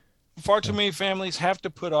 Far too many families have to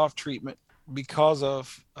put off treatment because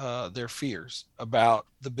of their fears about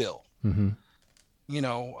the bill. Mm-hmm.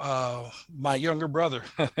 My younger brother,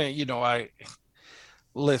 I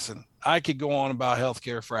could go on about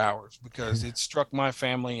healthcare for hours, because it struck my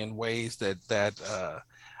family in ways that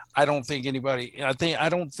I don't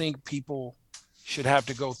think people should have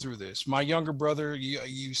to go through this. My younger brother,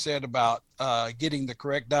 you said about getting the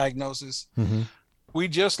correct diagnosis. Mm-hmm. We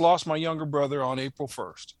just lost my younger brother on April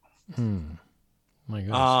 1st. My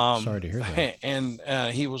goodness, sorry to hear that. And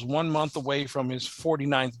he was 1 month away from his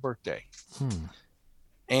 49th birthday.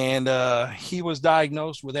 And he was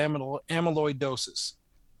diagnosed with amyloidosis.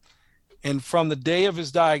 And from the day of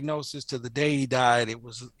his diagnosis to the day he died, it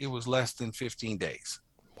was less than 15 days.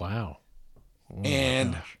 Wow. Oh,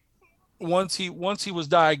 and once he was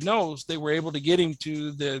diagnosed, they were able to get him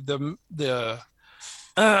to the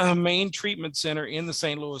main treatment center in the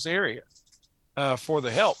St. Louis area for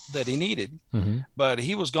the help that he needed. But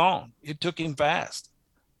he was gone. It took him fast.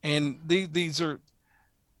 And these are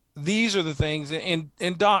the things. And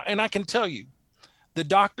I can tell you, the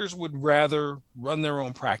doctors would rather run their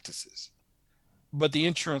own practices, but the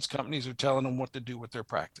insurance companies are telling them what to do with their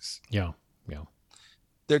practice. Yeah.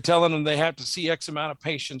 They're telling them they have to see X amount of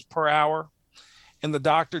patients per hour, and the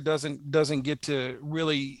doctor doesn't get to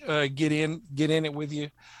really get in it with you.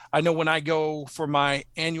 I know when I go for my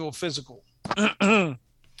annual physical,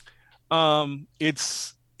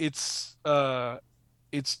 it's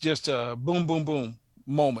just a boom, boom, boom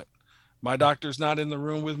moment. My doctor's not in the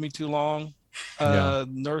room with me too long.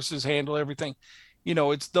 Nurses handle everything.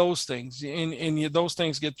 It's those things, and those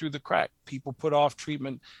things get through the crack. People put off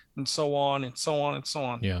treatment, and so on and so on and so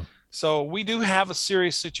on. Yeah. So we do have a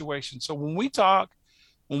serious situation. So when we talk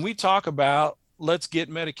about let's get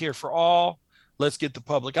Medicare for all, let's get the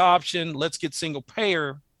public option, let's get single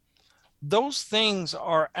payer, those things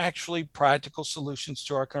are actually practical solutions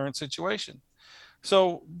to our current situation.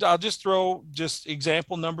 So I'll just throw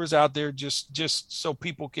example numbers out there just so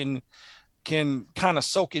people can kind of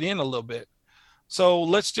soak it in a little bit. So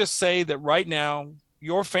let's just say that right now,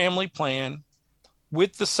 your family plan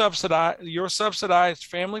with your subsidized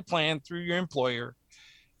family plan through your employer,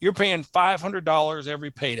 you're paying $500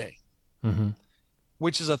 every payday,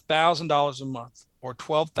 which is $1,000 a month or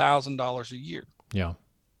 $12,000 a year. Yeah.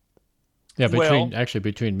 Yeah.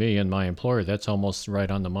 Between me and my employer, that's almost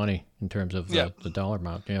right on the money in terms of the dollar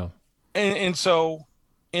amount. Yeah.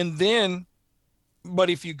 But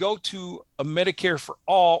if you go to a Medicare for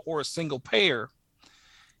all or a single payer,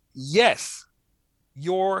 yes,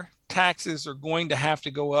 your taxes are going to have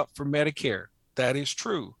to go up for Medicare. That is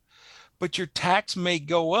true. But your tax may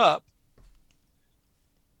go up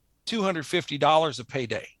 $250 a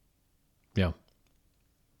payday. Yeah.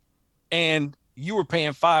 And you were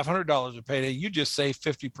paying $500 a payday. You just saved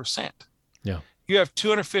 50%. Yeah. You have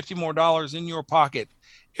 $250 more in your pocket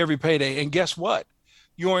every payday. And guess what?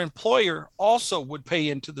 Your employer also would pay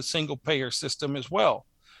into the single payer system as well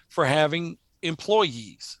for having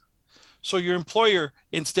employees. So your employer,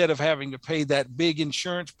 instead of having to pay that big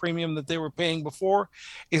insurance premium that they were paying before,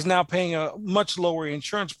 is now paying a much lower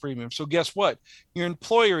insurance premium. So guess what? Your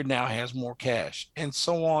employer now has more cash, and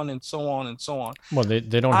so on and so on and so on. Well, they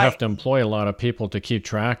don't have to employ a lot of people to keep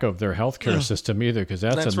track of their healthcare system either, because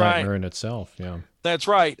that's a nightmare in itself. Yeah. That's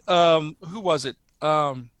right. Who was it?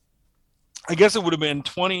 I guess it would have been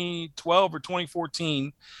 2012 or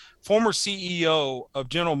 2014. Former CEO of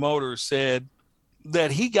General Motors said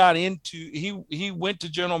that he went to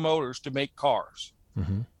General Motors to make cars.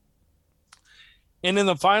 And in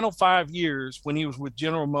the final 5 years, when he was with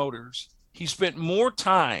General Motors, he spent more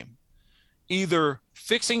time either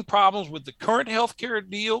fixing problems with the current healthcare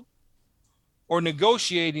deal or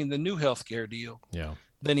negotiating the new healthcare deal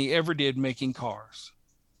than he ever did making cars.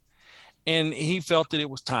 And he felt that it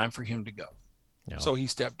was time for him to go. Yeah. So he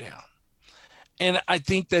stepped down. And I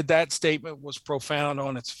think that statement was profound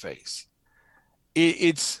on its face.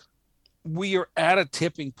 We are at a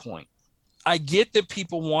tipping point. I get that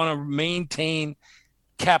people want to maintain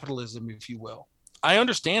capitalism, if you will. I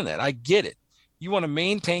understand that. I get it. You want to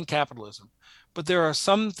maintain capitalism, but there are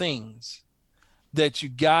some things that you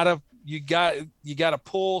gotta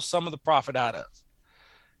pull some of the profit out of.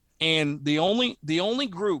 And the only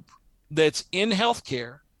group that's in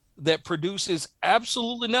healthcare that produces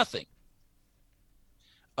absolutely nothing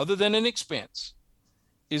other than an expense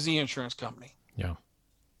is the insurance company. Yeah.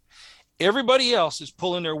 Everybody else is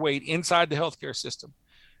pulling their weight inside the healthcare system.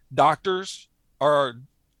 Doctors are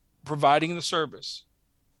providing the service,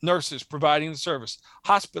 nurses providing the service,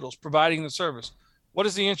 hospitals providing the service. What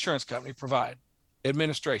does the insurance company provide?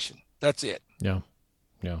 Administration. That's it. Yeah.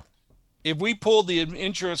 If we pull the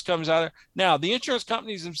insurance companies out of there, now the insurance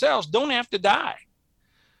companies themselves don't have to die,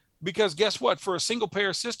 because guess what? For a single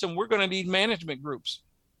payer system, we're going to need management groups.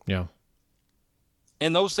 Yeah.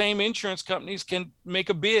 And those same insurance companies can make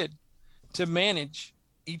a bid to manage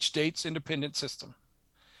each state's independent system.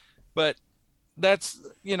 But that's,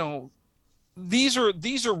 these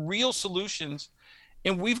are real solutions,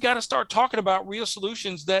 and we've got to start talking about real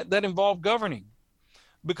solutions that involve governing,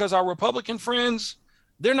 because our Republican friends,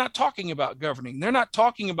 they're not talking about governing. They're not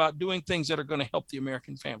talking about doing things that are going to help the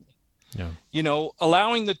American family. Yeah.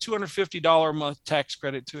 Allowing the $250 a month tax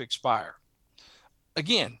credit to expire.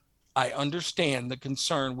 Again, I understand the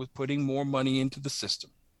concern with putting more money into the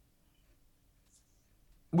system.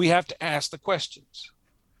 We have to ask the questions.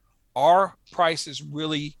 Are prices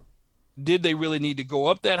did they really need to go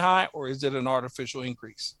up that high, or is it an artificial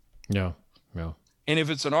increase? Yeah. And if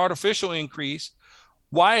it's an artificial increase,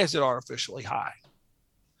 why is it artificially high?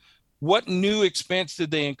 What new expense did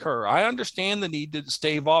they incur? I understand the need to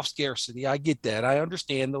stave off scarcity. I get that. I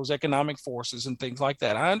understand those economic forces and things like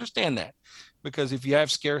that. I understand that, because if you have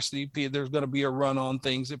scarcity, there's going to be a run on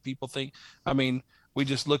things that people think. I mean, we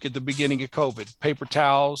just look at the beginning of COVID: paper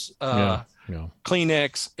towels,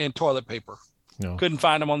 Kleenex, and toilet paper. Couldn't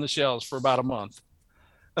find them on the shelves for about a month.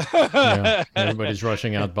 Yeah. Everybody's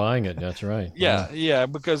rushing out buying it. That's right. Yeah,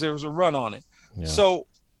 because there was a run on it. Yeah. So,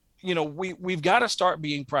 we've got to start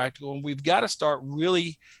being practical, and we've got to start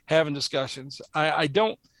really having discussions. I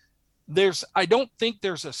don't think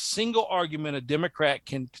there's a single argument a Democrat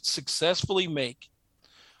can successfully make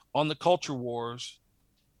on the culture wars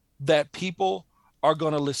that people are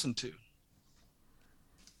going to listen to.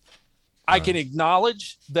 I can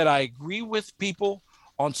acknowledge that I agree with people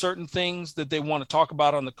on certain things that they want to talk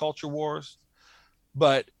about on the culture wars,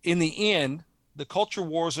 but in the end, the culture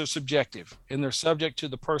wars are subjective, and they're subject to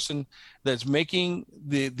the person that's making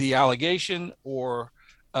the allegation or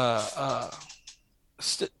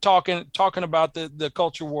talking about the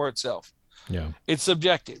culture war itself. Yeah, it's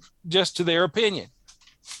subjective, just to their opinion.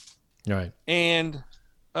 Right. And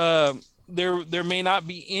there may not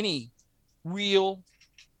be any real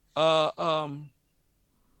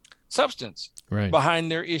substance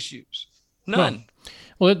behind their issues. None.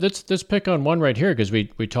 Well, let's pick on one right here, because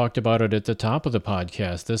we talked about it at the top of the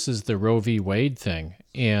podcast. This is the Roe v. Wade thing.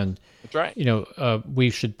 And that's right. We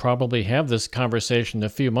should probably have this conversation a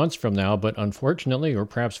few months from now, but unfortunately, or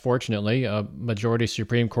perhaps fortunately, a majority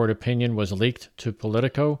Supreme Court opinion was leaked to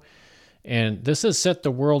Politico. And this has set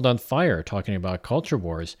the world on fire, talking about culture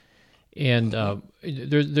wars. And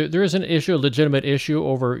there is an issue, a legitimate issue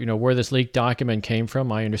over, where this leaked document came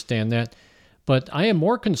from. I understand that. But I am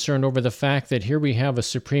more concerned over the fact that here we have a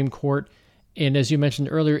Supreme Court, and as you mentioned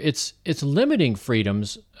earlier, it's limiting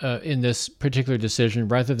freedoms in this particular decision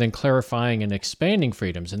rather than clarifying and expanding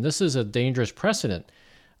freedoms. And this is a dangerous precedent.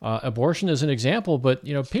 Abortion is an example, but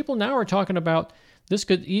people now are talking about this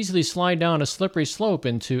could easily slide down a slippery slope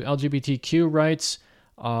into LGBTQ rights,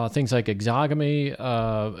 things like exogamy,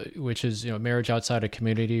 which is marriage outside a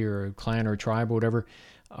community or a clan or tribe or whatever.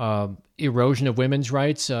 Erosion of women's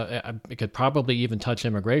rights. It could probably even touch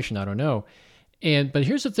immigration. I don't know. But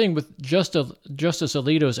here's the thing with Justice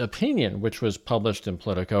Alito's opinion, which was published in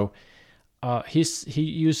Politico. He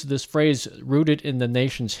used this phrase, rooted in the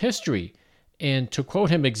nation's history. And to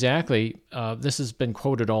quote him exactly, this has been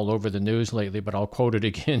quoted all over the news lately, but I'll quote it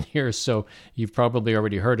again here, so you've probably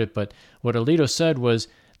already heard it. But what Alito said was,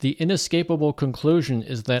 the inescapable conclusion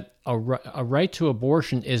is that a right to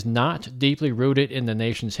abortion is not deeply rooted in the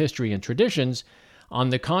nation's history and traditions. On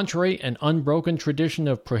the contrary, an unbroken tradition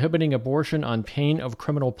of prohibiting abortion on pain of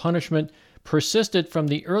criminal punishment persisted from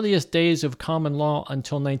the earliest days of common law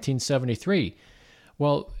until 1973.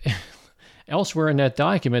 Well, elsewhere in that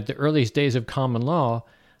document, the earliest days of common law,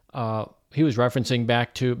 he was referencing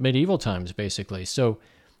back to medieval times, basically. So,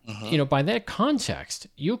 by that context,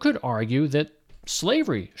 you could argue that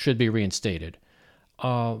slavery should be reinstated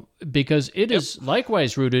because it is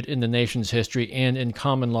likewise rooted in the nation's history and in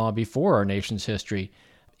common law before our nation's history.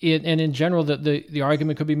 And in general, the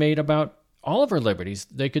argument could be made about all of our liberties.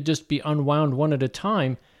 They could just be unwound one at a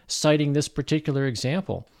time, citing this particular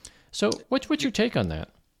example. So what's your take on that?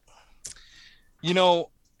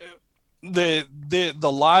 The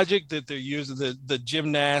logic that they're using, the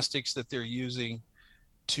gymnastics that they're using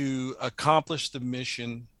to accomplish the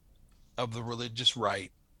mission of the religious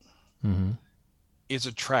right is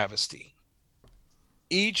a travesty.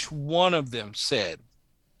 Each one of them,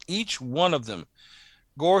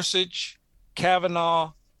 Gorsuch,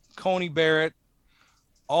 Kavanaugh, Coney Barrett,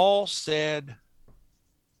 all said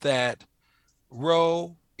that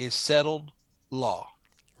Roe is settled law.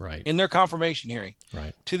 Right. In their confirmation hearing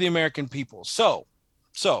to the American people. So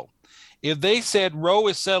if they said Roe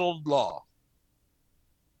is settled law,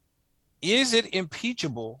 is it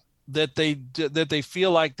impeachable that they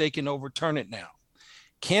feel like they can overturn it now?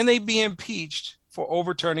 Can they be impeached for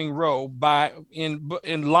overturning Roe in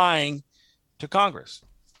lying to Congress?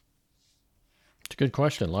 It's a good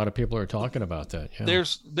question. A lot of people are talking about that. Yeah.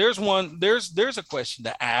 There's a question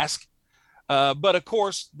to ask, but of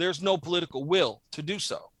course, there's no political will to do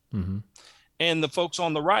so. Mm-hmm. And the folks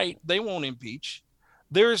on the right, they won't impeach.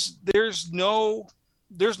 There's no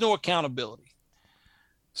accountability.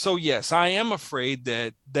 So yes, I am afraid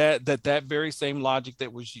that very same logic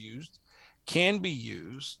that was used can be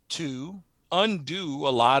used to undo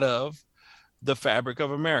a lot of the fabric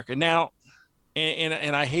of America. Now,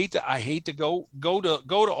 and I hate to go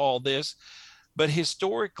to all this, but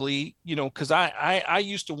historically, because I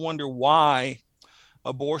used to wonder why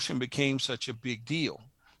abortion became such a big deal.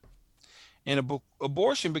 And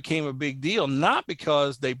abortion became a big deal not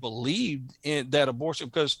because they believed in that abortion,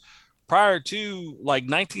 because prior to like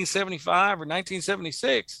 1975 or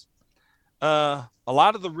 1976, a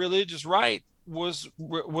lot of the religious right was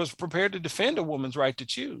prepared to defend a woman's right to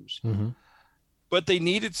choose. Mm-hmm. But they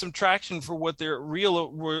needed some traction for what their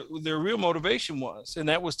real motivation was, and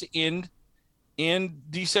that was to end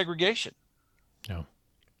desegregation. Yeah.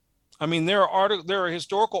 I mean, there are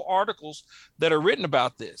historical articles that are written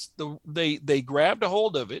about this. They grabbed a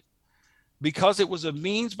hold of it because it was a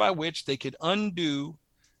means by which they could undo.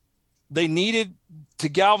 They needed to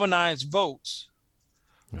galvanize votes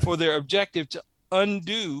for their objective to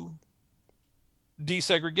undo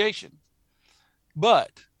desegregation.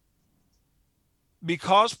 But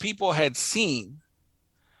because people had seen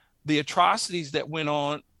the atrocities that went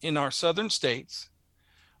on in our southern states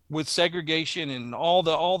with segregation and all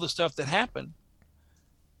the stuff that happened,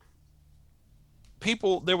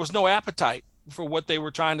 there was no appetite for what they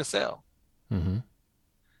were trying to sell. Mm-hmm.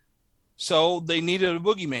 So they needed a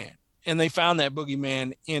boogeyman, and they found that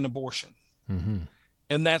boogeyman in abortion. Mm-hmm.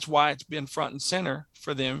 And that's why it's been front and center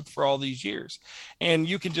for them for all these years. And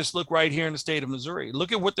you can just look right here in the state of Missouri.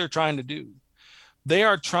 Look at what they're trying to do. They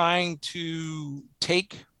are trying to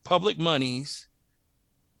take public monies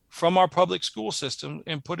from our public school system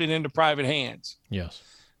and put it into private hands. Yes.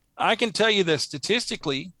 I can tell you that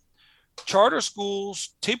statistically, charter schools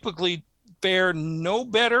typically fare no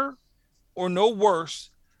better or no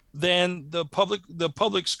worse than the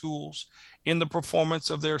public schools in the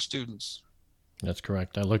performance of their students. That's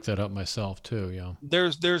correct. I looked that up myself too. Yeah.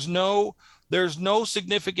 There's no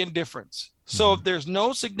significant difference. So if there's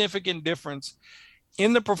no significant difference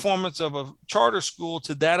in the performance of a charter school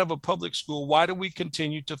to that of a public school, why do we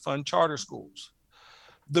continue to fund charter schools?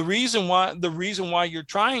 The reason why you're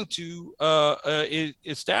trying to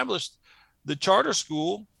establish the charter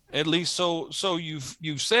school, at least so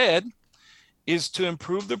you've said, is to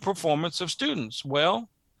improve the performance of students. Well,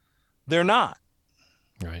 they're not.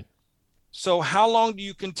 Right. So how long do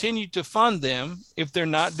you continue to fund them if they're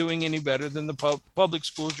not doing any better than the public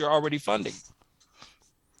schools you're already funding?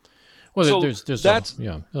 Well, so there's a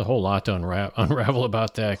whole lot to unravel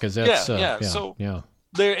about that, because that's there's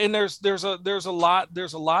a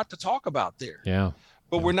lot to talk about there. Yeah.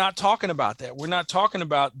 But we're not talking about that. We're not talking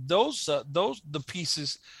about the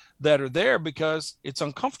pieces that are there because it's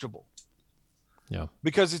uncomfortable. Yeah.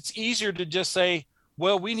 Because it's easier to just say,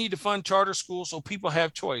 well, we need to fund charter schools so people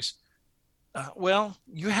have choice. Well,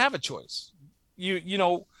 you have a choice. You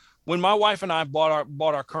know, when my wife and I bought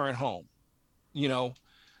our current home,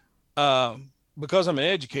 because I'm an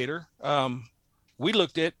educator, we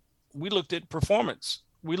looked at performance.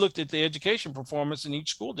 We looked at the education performance in each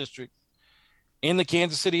school district in the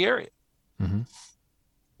Kansas City area. Mm-hmm.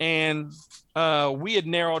 And we had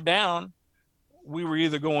narrowed down. We were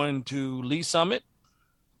either going to Lee Summit,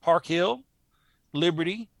 Park Hill,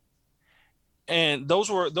 Liberty, and those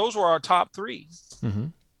were our top three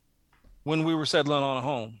when we were settling on a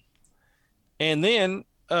home. And then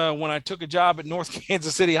when I took a job at North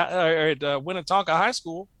Kansas City or at Winnetonka High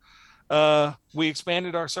School, we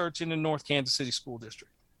expanded our search into North Kansas City School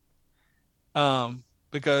District.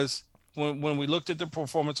 Because when we looked at the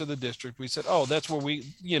performance of the district, we said, oh, that's where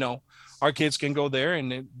our kids can go there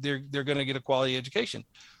and they're going to get a quality education.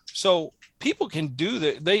 So people can do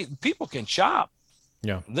that. People can shop.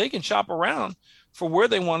 Yeah. They can shop around for where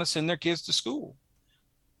they want to send their kids to school.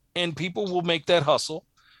 And people will make that hustle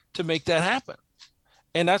to make that happen.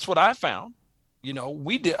 And that's what I found.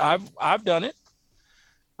 I've done it.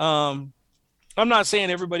 I'm not saying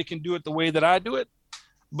everybody can do it the way that I do it,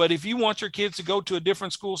 but if you want your kids to go to a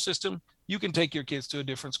different school system, you can take your kids to a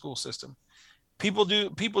different school system. People do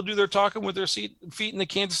their talking with their feet in the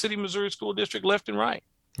Kansas City, Missouri School District left and right.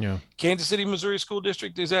 Yeah. Kansas City, Missouri School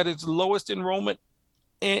District is at its lowest enrollment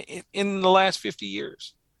in the last 50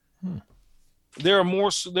 years. There are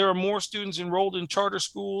more students enrolled in charter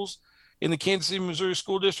schools in the Kansas City, Missouri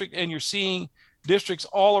School District, and you're seeing districts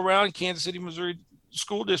all around Kansas City, Missouri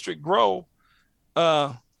School District grow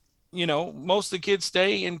most of the kids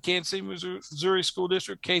stay in Kansas City, Missouri school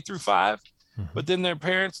district K through 5, but then their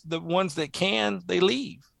parents, the ones that can, they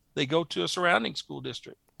leave. They go to a surrounding school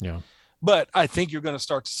district. Yeah. But I think you're going to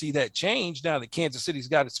start to see that change now that Kansas City's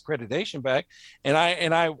got its accreditation back.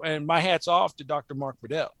 And my hat's off to Dr. Mark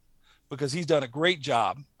Bedell, because he's done a great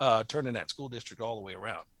job turning that school district all the way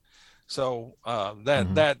around. So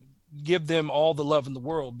that give them all the love in the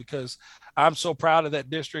world, because I'm so proud of that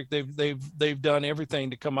district. They've done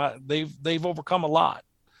everything to come out. They've overcome a lot.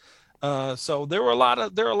 So there are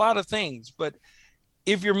a lot of things, but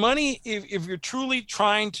if you're truly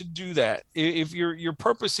trying to do that, if your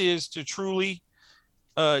purpose is to truly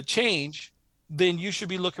change, then you should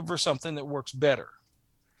be looking for something that works better.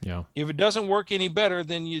 Yeah. If it doesn't work any better,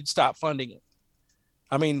 then you'd stop funding it.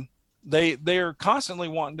 I mean, they're constantly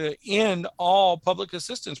wanting to end all public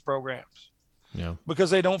assistance programs. Yeah. Because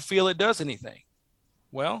they don't feel it does anything.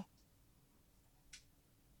 Well,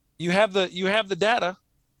 you have the data.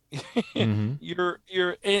 And you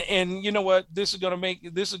know what? This is going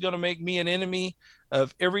to make me an enemy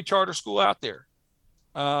of every charter school out there.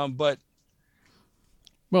 But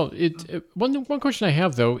one question I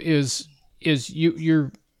have though is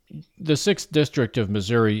you're the 6th district of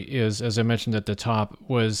Missouri is, as I mentioned at the top,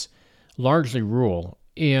 was largely rural.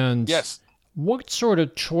 And yes, what sort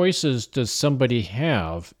of choices does somebody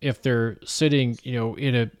have if they're sitting,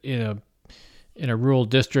 in a rural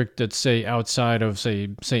district that's, say, outside of, say,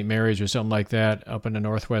 St. Mary's or something like that, up in the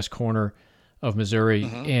northwest corner of Missouri,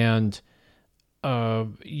 and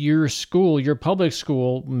your public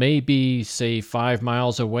school may be, say, 5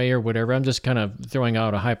 miles away or whatever. I'm just kind of throwing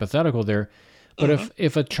out a hypothetical there. But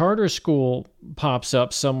if a charter school pops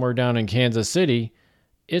up somewhere down in Kansas City,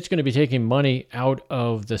 it's going to be taking money out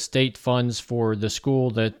of the state funds for the school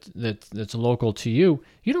that's local to you.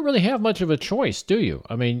 You don't really have much of a choice, do you?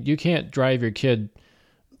 I mean, you can't drive your kid,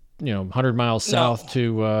 100 miles south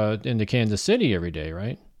to into Kansas City every day,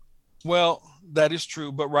 right? Well, that is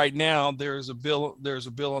true. But right now there's a bill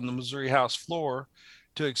on the Missouri House floor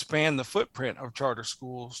to expand the footprint of charter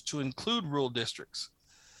schools to include rural districts.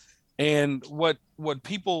 And what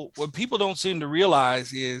people don't seem to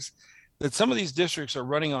realize is that some of these districts are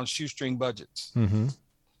running on shoestring budgets, and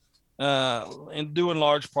due in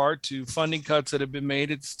large part to funding cuts that have been made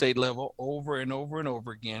at the state level over and over and over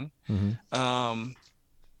again.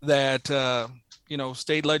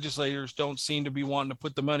 State legislators don't seem to be wanting to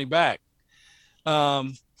put the money back.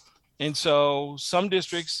 And so some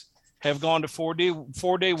districts have gone to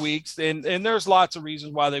 4-day weeks, and there's lots of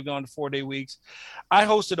reasons why they've gone to 4-day weeks. I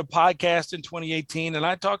hosted a podcast in 2018, and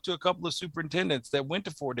I talked to a couple of superintendents that went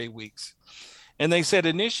to 4-day weeks, and they said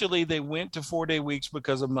initially they went to 4-day weeks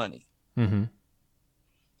because of money. And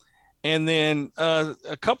then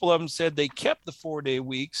a couple of them said they kept the 4-day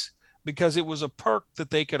weeks because it was a perk that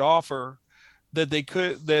they could offer that they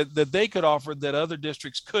could offer that other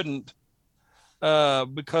districts couldn't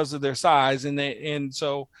because of their size, and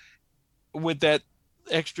so with that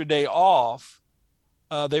extra day off,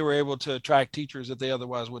 they were able to attract teachers that they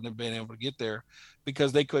otherwise wouldn't have been able to get there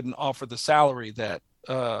because they couldn't offer the salary that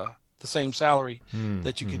the same salary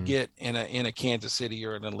that you could get in a Kansas City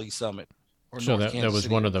or an Lee Summit. So that was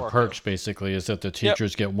one of the perks, basically, is that the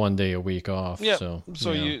teachers get 1 day a week off. Yeah. So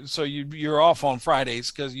you're off on Fridays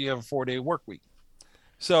because you have a 4-day work week.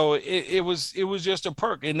 So it was just a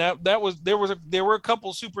perk, and there were a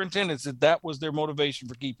couple superintendents that was their motivation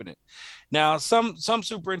for keeping it. Now some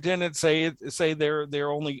superintendents say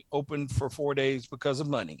they're only open for 4 days because of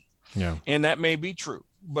money. Yeah, and that may be true,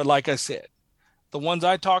 but like I said, the ones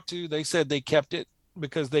I talked to, they said they kept it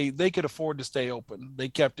because they could afford to stay open. They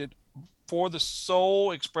kept it for the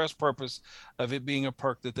sole express purpose of it being a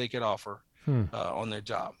perk that they could offer on their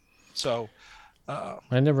job. So.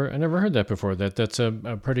 I never heard that before. That's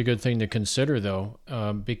a pretty good thing to consider, though,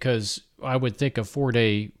 because I would think a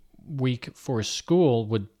 4-day week for school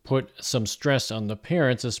would put some stress on the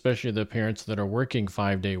parents, especially the parents that are working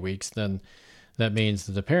 5-day weeks. Then that means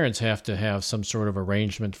that the parents have to have some sort of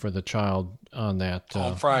arrangement for the child on that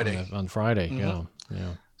on Friday. On Friday, yeah.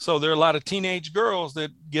 So there are a lot of teenage girls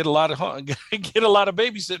that get a lot of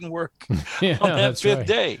babysitting work on that 5th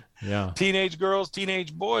day. Yeah, teenage girls,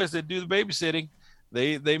 teenage boys that do the babysitting.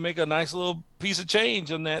 They make a nice little piece of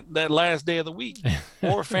change on that last day of the week.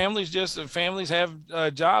 Or families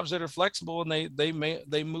have jobs that are flexible and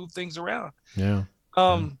they move things around. Yeah.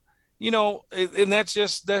 And that's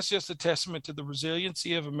just a testament to the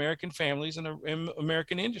resiliency of American families and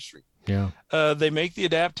American industry. Yeah. They make the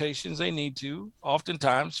adaptations they need to,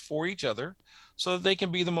 oftentimes for each other, so that they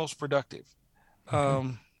can be the most productive.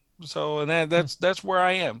 So, and that's where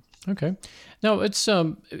I am. Okay. Now it's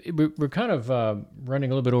we're kind of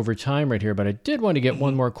running a little bit over time right here, but I did want to get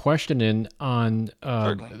one more question in on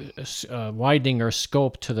widening our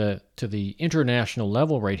scope to the international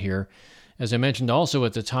level right here. As I mentioned also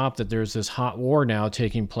at the top, that there's this hot war now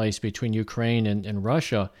taking place between Ukraine and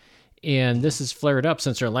Russia, and this has flared up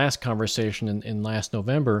since our last conversation in last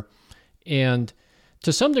November. And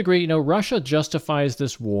to some degree, Russia justifies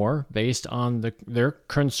this war based on their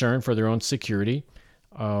concern for their own security.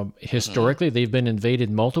 Historically, they've been invaded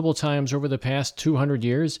multiple times over the past 200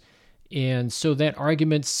 years, and so that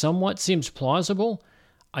argument somewhat seems plausible.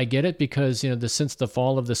 I get it because since the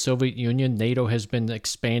fall of the Soviet Union, NATO has been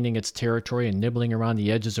expanding its territory and nibbling around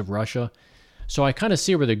the edges of Russia. So I kind of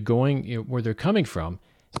see where they're going, where they're coming from,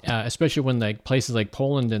 especially when places like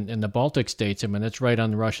Poland and the Baltic states. I mean, that's right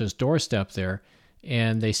on Russia's doorstep there,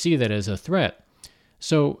 and they see that as a threat.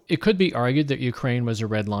 So it could be argued that Ukraine was a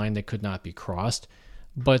red line that could not be crossed.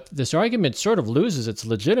 But this argument sort of loses its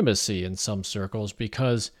legitimacy in some circles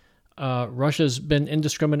because Russia's been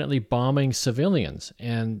indiscriminately bombing civilians,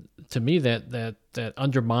 and to me that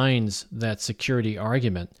undermines that security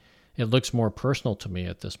argument. It looks more personal to me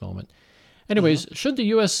at this moment. Anyways, should the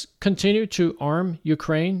U.S. continue to arm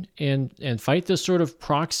Ukraine and fight this sort of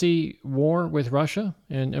proxy war with Russia?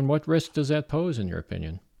 And what risk does that pose, in your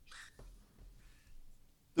opinion?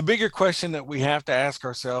 The bigger question that we have to ask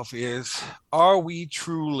ourselves is, are we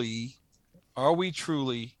truly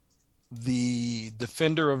the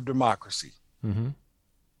defender of democracy? Mm-hmm.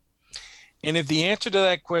 And if the answer to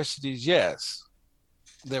that question is yes,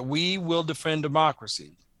 that we will defend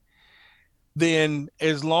democracy, then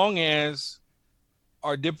as long as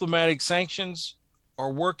our diplomatic sanctions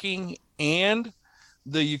are working and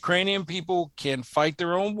the Ukrainian people can fight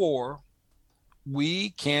their own war, we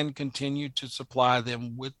can continue to supply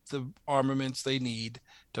them with the armaments they need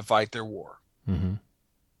to fight their war. Mm-hmm.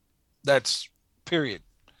 That's period.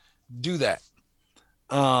 Do that.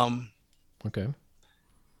 Okay.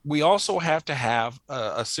 We also have to have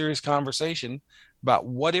a serious conversation about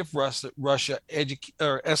what if Russia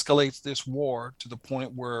escalates this war to the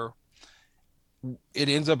point where it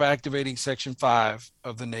ends up activating Section 5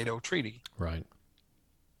 of the NATO treaty. Right.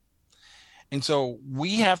 And so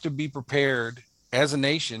we have to be prepared as a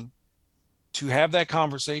nation to have that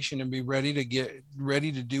conversation and be ready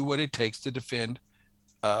to do what it takes to defend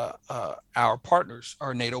our partners,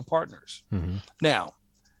 our NATO partners. Mm-hmm. Now,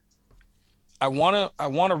 I want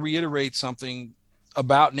to reiterate something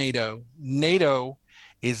about NATO. NATO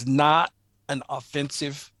is not an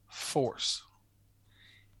offensive force.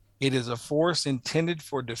 It is a force intended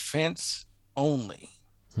for defense only.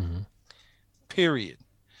 Mm-hmm. Period.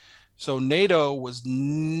 So NATO was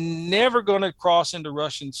never going to cross into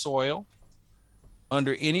Russian soil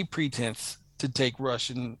under any pretense to take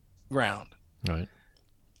Russian ground. Right.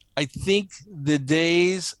 I think the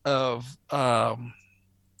days of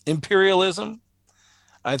imperialism,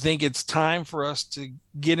 I think it's time for us to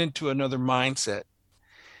get into another mindset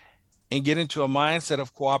and get into a mindset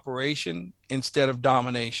of cooperation instead of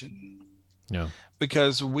domination. Yeah.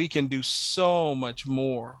 Because we can do so much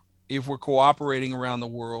more if we're cooperating around the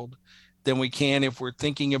world than we can if we're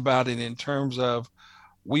thinking about it in terms of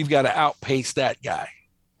we've got to outpace that guy.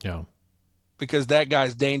 Yeah. Because that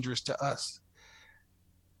guy's dangerous to us.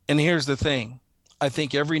 And here's the thing. I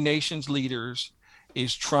think every nation's leaders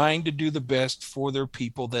is trying to do the best for their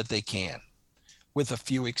people that they can, with a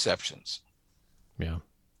few exceptions. Yeah.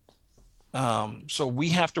 So we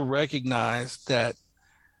have to recognize that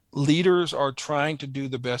leaders are trying to do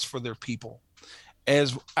the best for their people,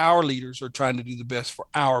 as our leaders are trying to do the best for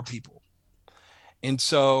our people. And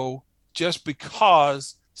so just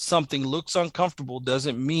because something looks uncomfortable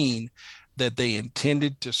doesn't mean that they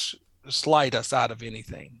intended to slide us out of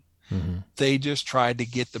anything. Mm-hmm. They just tried to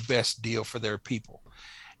get the best deal for their people.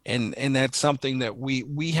 And that's something that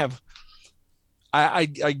we have. I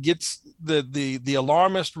get the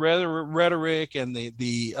alarmist rhetoric and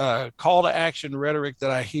the call to action rhetoric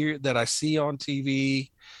that I hear, that I see on TV.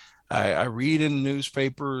 I read in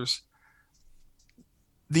newspapers.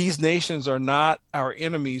 These nations are not our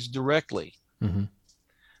enemies directly. Mm-hmm.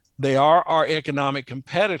 They are our economic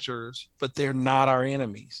competitors, but they're not our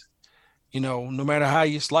enemies. No matter how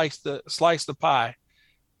you slice the pie,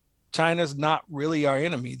 China's not really our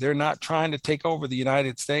enemy. They're not trying to take over the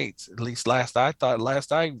United States. At least last I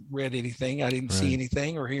read anything, I didn't see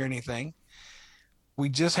anything or hear anything. We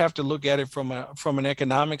just have to look at it from an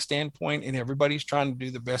economic standpoint, and everybody's trying to do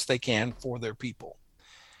the best they can for their people.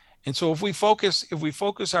 And so if we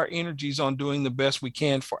focus our energies on doing the best we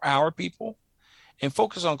can for our people and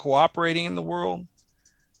focus on cooperating in the world,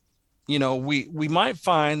 we might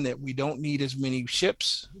find that we don't need as many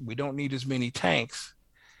ships, we don't need as many tanks,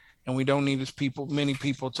 and we don't need many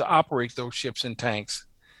people to operate those ships and tanks.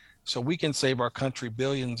 So we can save our country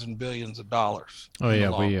billions and billions of dollars. Oh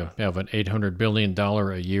yeah, we have an $800 billion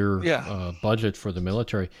a year budget for the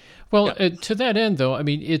military. Well, to that end, though, I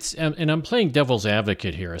mean, it's and I'm playing devil's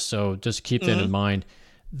advocate here, so just keep that in mind.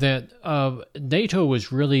 That NATO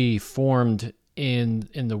was really formed in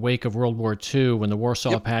the wake of World War II when the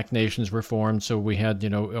Warsaw Pact nations were formed. So we had,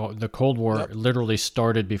 the Cold War literally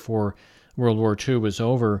started before World War II was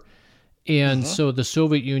over. And so the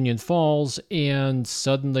Soviet Union falls, and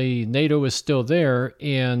suddenly NATO is still there.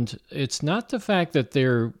 And it's not the fact that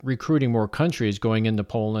they're recruiting more countries going into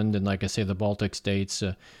Poland and, like I say, the Baltic states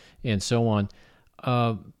and so on.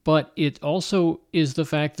 But it also is the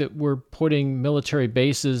fact that we're putting military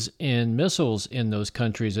bases and missiles in those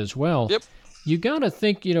countries as well. Yep. You got to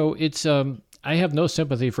think, it's I have no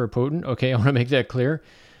sympathy for Putin. Okay, I want to make that clear.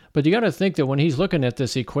 But you got to think that when he's looking at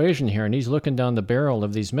this equation here and he's looking down the barrel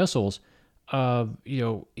of these missiles, how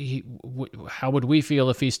would we feel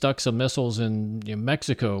if he stuck some missiles in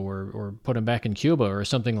Mexico or put them back in Cuba or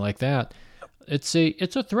something like that? It's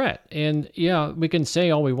a threat. And yeah, we can say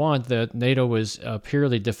all we want that NATO is a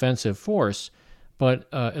purely defensive force, but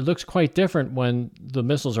it looks quite different when the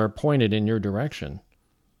missiles are pointed in your direction.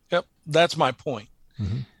 Yep, that's my point.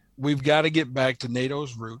 We've got to get back to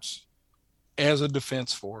NATO's roots as a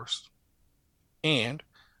defense force, and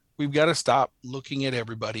we've got to stop looking at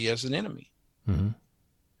everybody as an enemy,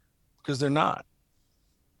 because they're not.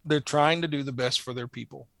 They're trying to do the best for their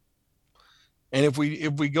people. And if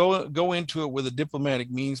we go into it with a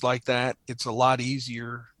diplomatic means like that, it's a lot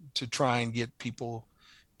easier to try and get people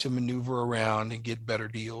to maneuver around and get better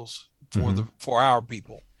deals for our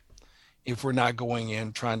people. If we're not going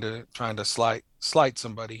in trying to slight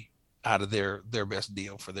somebody out of their best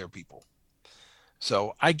deal for their people.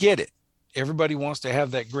 So I get it. Everybody wants to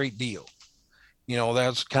have that great deal.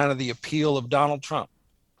 That's kind of the appeal of Donald Trump.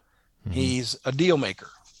 He's a deal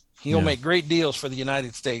maker. He'll make great deals for the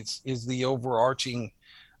United States is the overarching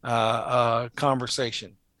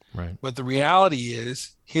conversation. Right. But the reality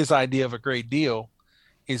is his idea of a great deal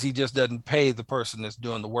is he just doesn't pay the person that's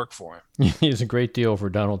doing the work for him. He's a great deal for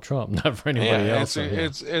Donald Trump, not for anybody else.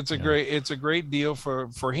 It's a great deal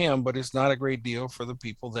for him, but it's not a great deal for the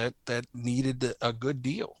people that needed a good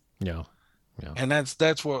deal. Yeah. And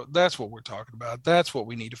that's what we're talking about. That's what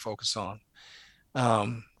we need to focus on.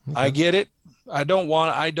 I get it. I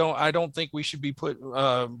don't think we should be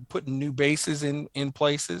putting new bases in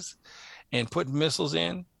places and putting missiles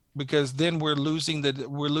in, because then we're losing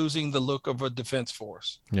the look of a defense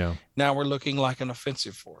force. Yeah. Now we're looking like an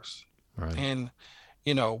offensive force. Right. And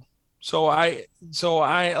so I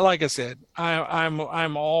like I said,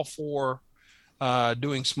 I'm all for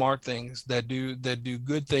doing smart things that do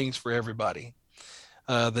good things for everybody.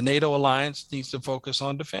 The NATO alliance needs to focus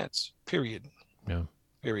on defense. Period. Yeah.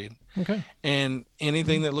 Period. Okay. And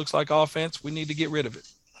anything that looks like offense, we need to get rid of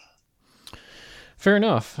it. Fair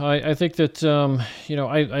enough. I think that,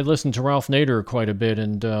 I listened to Ralph Nader quite a bit,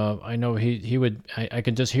 and I know he would, I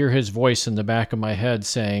could just hear his voice in the back of my head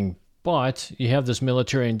saying, but you have this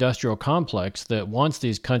military-industrial complex that wants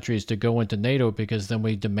these countries to go into NATO because then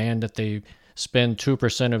we demand that they spend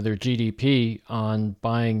 2% of their GDP on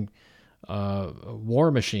buying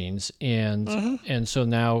war machines, and so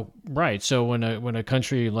now, right? So when a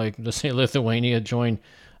country like, let's say, Lithuania joined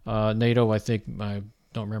NATO, I think I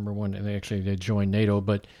don't remember when they joined NATO,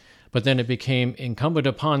 but then it became incumbent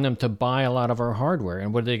upon them to buy a lot of our hardware.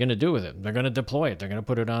 And what are they going to do with it? They're going to deploy it. They're going to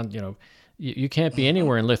put it on. You can't be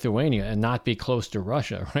anywhere in Lithuania and not be close to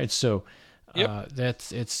Russia, right? So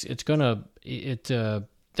that's a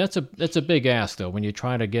big ask, though. When you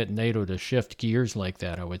try to get NATO to shift gears like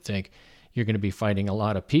that, I would think you're going to be fighting a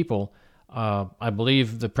lot of people. I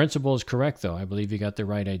believe the principle is correct, though. I believe you got the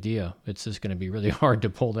right idea. It's just going to be really hard to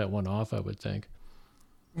pull that one off, I would think.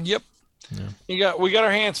 Yep. Yeah. We got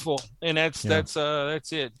our hands full, and that's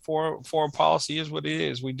it. Foreign policy is what it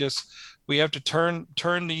is. We have to turn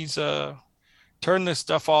this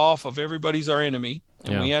stuff off of everybody's our enemy,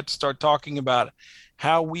 and we have to start talking about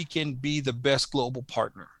how we can be the best global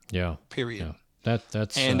partner. Yeah. Period. Yeah.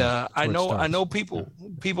 That's I know people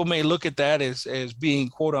may look at that as being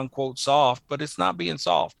quote unquote soft, but it's not being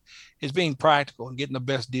soft. It's being practical and getting the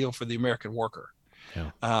best deal for the American worker.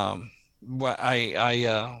 Yeah. We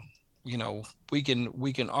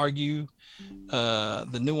can argue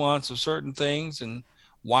the nuance of certain things and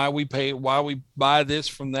why we buy this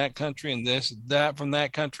from that country and that from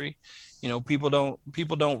that country. People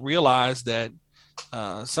don't realize that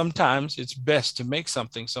sometimes it's best to make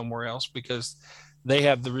something somewhere else because they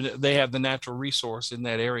have the natural resource in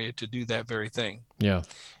that area to do that very thing. Yeah.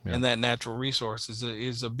 And that natural resource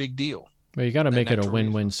is a big deal. Well, you got to make it a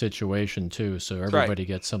win-win situation too, so everybody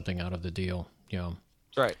gets something out of the deal. Yeah.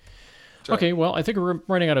 Right. Okay, well, I think we're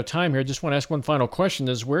running out of time here. Just want to ask one final question: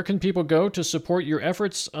 is where can people go to support your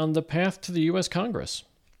efforts on the path to the U.S. Congress?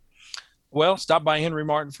 Well, stop by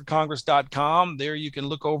henrymartinforcongress.com. There you can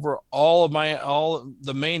look over all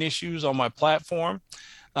the main issues on my platform.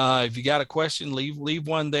 If you got a question, leave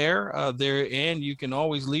one there. And you can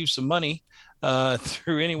always leave some money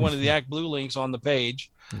through any one of the Act Blue links on the page.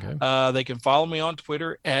 Okay. They can follow me on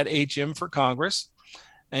Twitter at HM for Congress,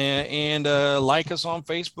 and like us on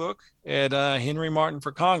Facebook at Henry Martin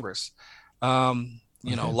for Congress.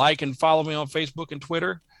 Like and follow me on Facebook and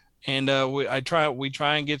Twitter, and we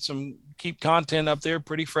try and keep content up there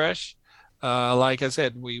pretty fresh. Like I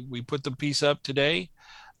said, we put the piece up today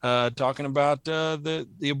talking about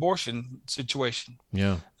the abortion situation.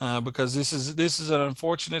 Yeah. Because this is an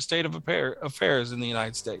unfortunate state of affairs in the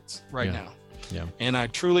United States right now. Yeah. And I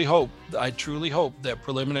truly hope that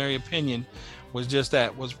preliminary opinion was just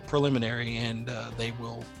that, was preliminary, and they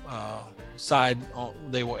will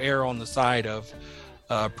err on the side of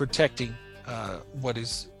protecting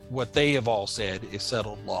what they have all said is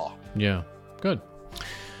settled law. Yeah. Good.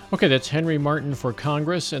 Okay, that's Henry Martin for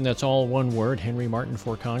Congress, and that's all one word, Henry Martin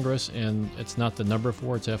for Congress, and it's not the number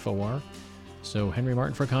 4, it's FOR. So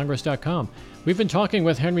henrymartinforcongress.com. We've been talking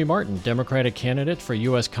with Henry Martin, Democratic candidate for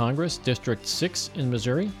U.S. Congress, District 6 in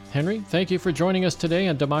Missouri. Henry, thank you for joining us today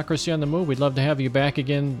on Democracy on the Move. We'd love to have you back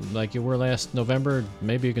again like you were last November.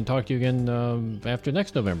 Maybe we can talk to you again after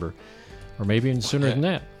next November, or maybe even sooner than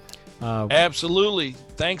that. Absolutely.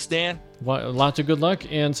 Thanks, Dan. Lots of good luck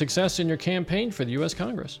and success in your campaign for the U.S.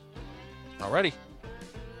 Congress. Alrighty.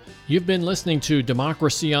 You've been listening to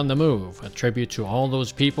Democracy on the Move, a tribute to all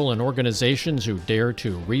those people and organizations who dare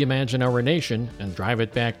to reimagine our nation and drive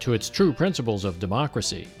it back to its true principles of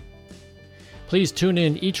democracy. Please tune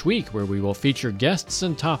in each week where we will feature guests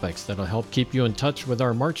and topics that will help keep you in touch with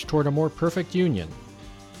our march toward a more perfect union.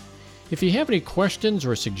 If you have any questions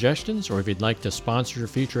or suggestions, or if you'd like to sponsor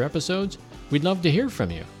future episodes, we'd love to hear from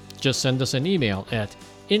you. Just send us an email at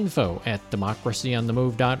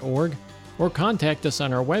info@democracyonthemove.org or contact us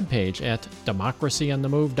on our webpage at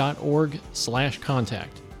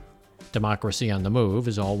democracyonthemove.org/contact. Democracy on the Move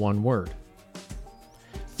is all one word.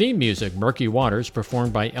 Theme music, Murky Waters,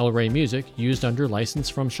 performed by El Rey Music, used under license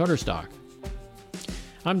from Shutterstock.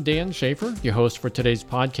 I'm Dan Schaefer, your host for today's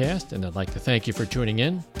podcast, and I'd like to thank you for tuning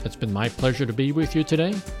in. It's been my pleasure to be with you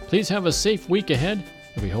today. Please have a safe week ahead,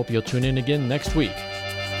 and we hope you'll tune in again next week.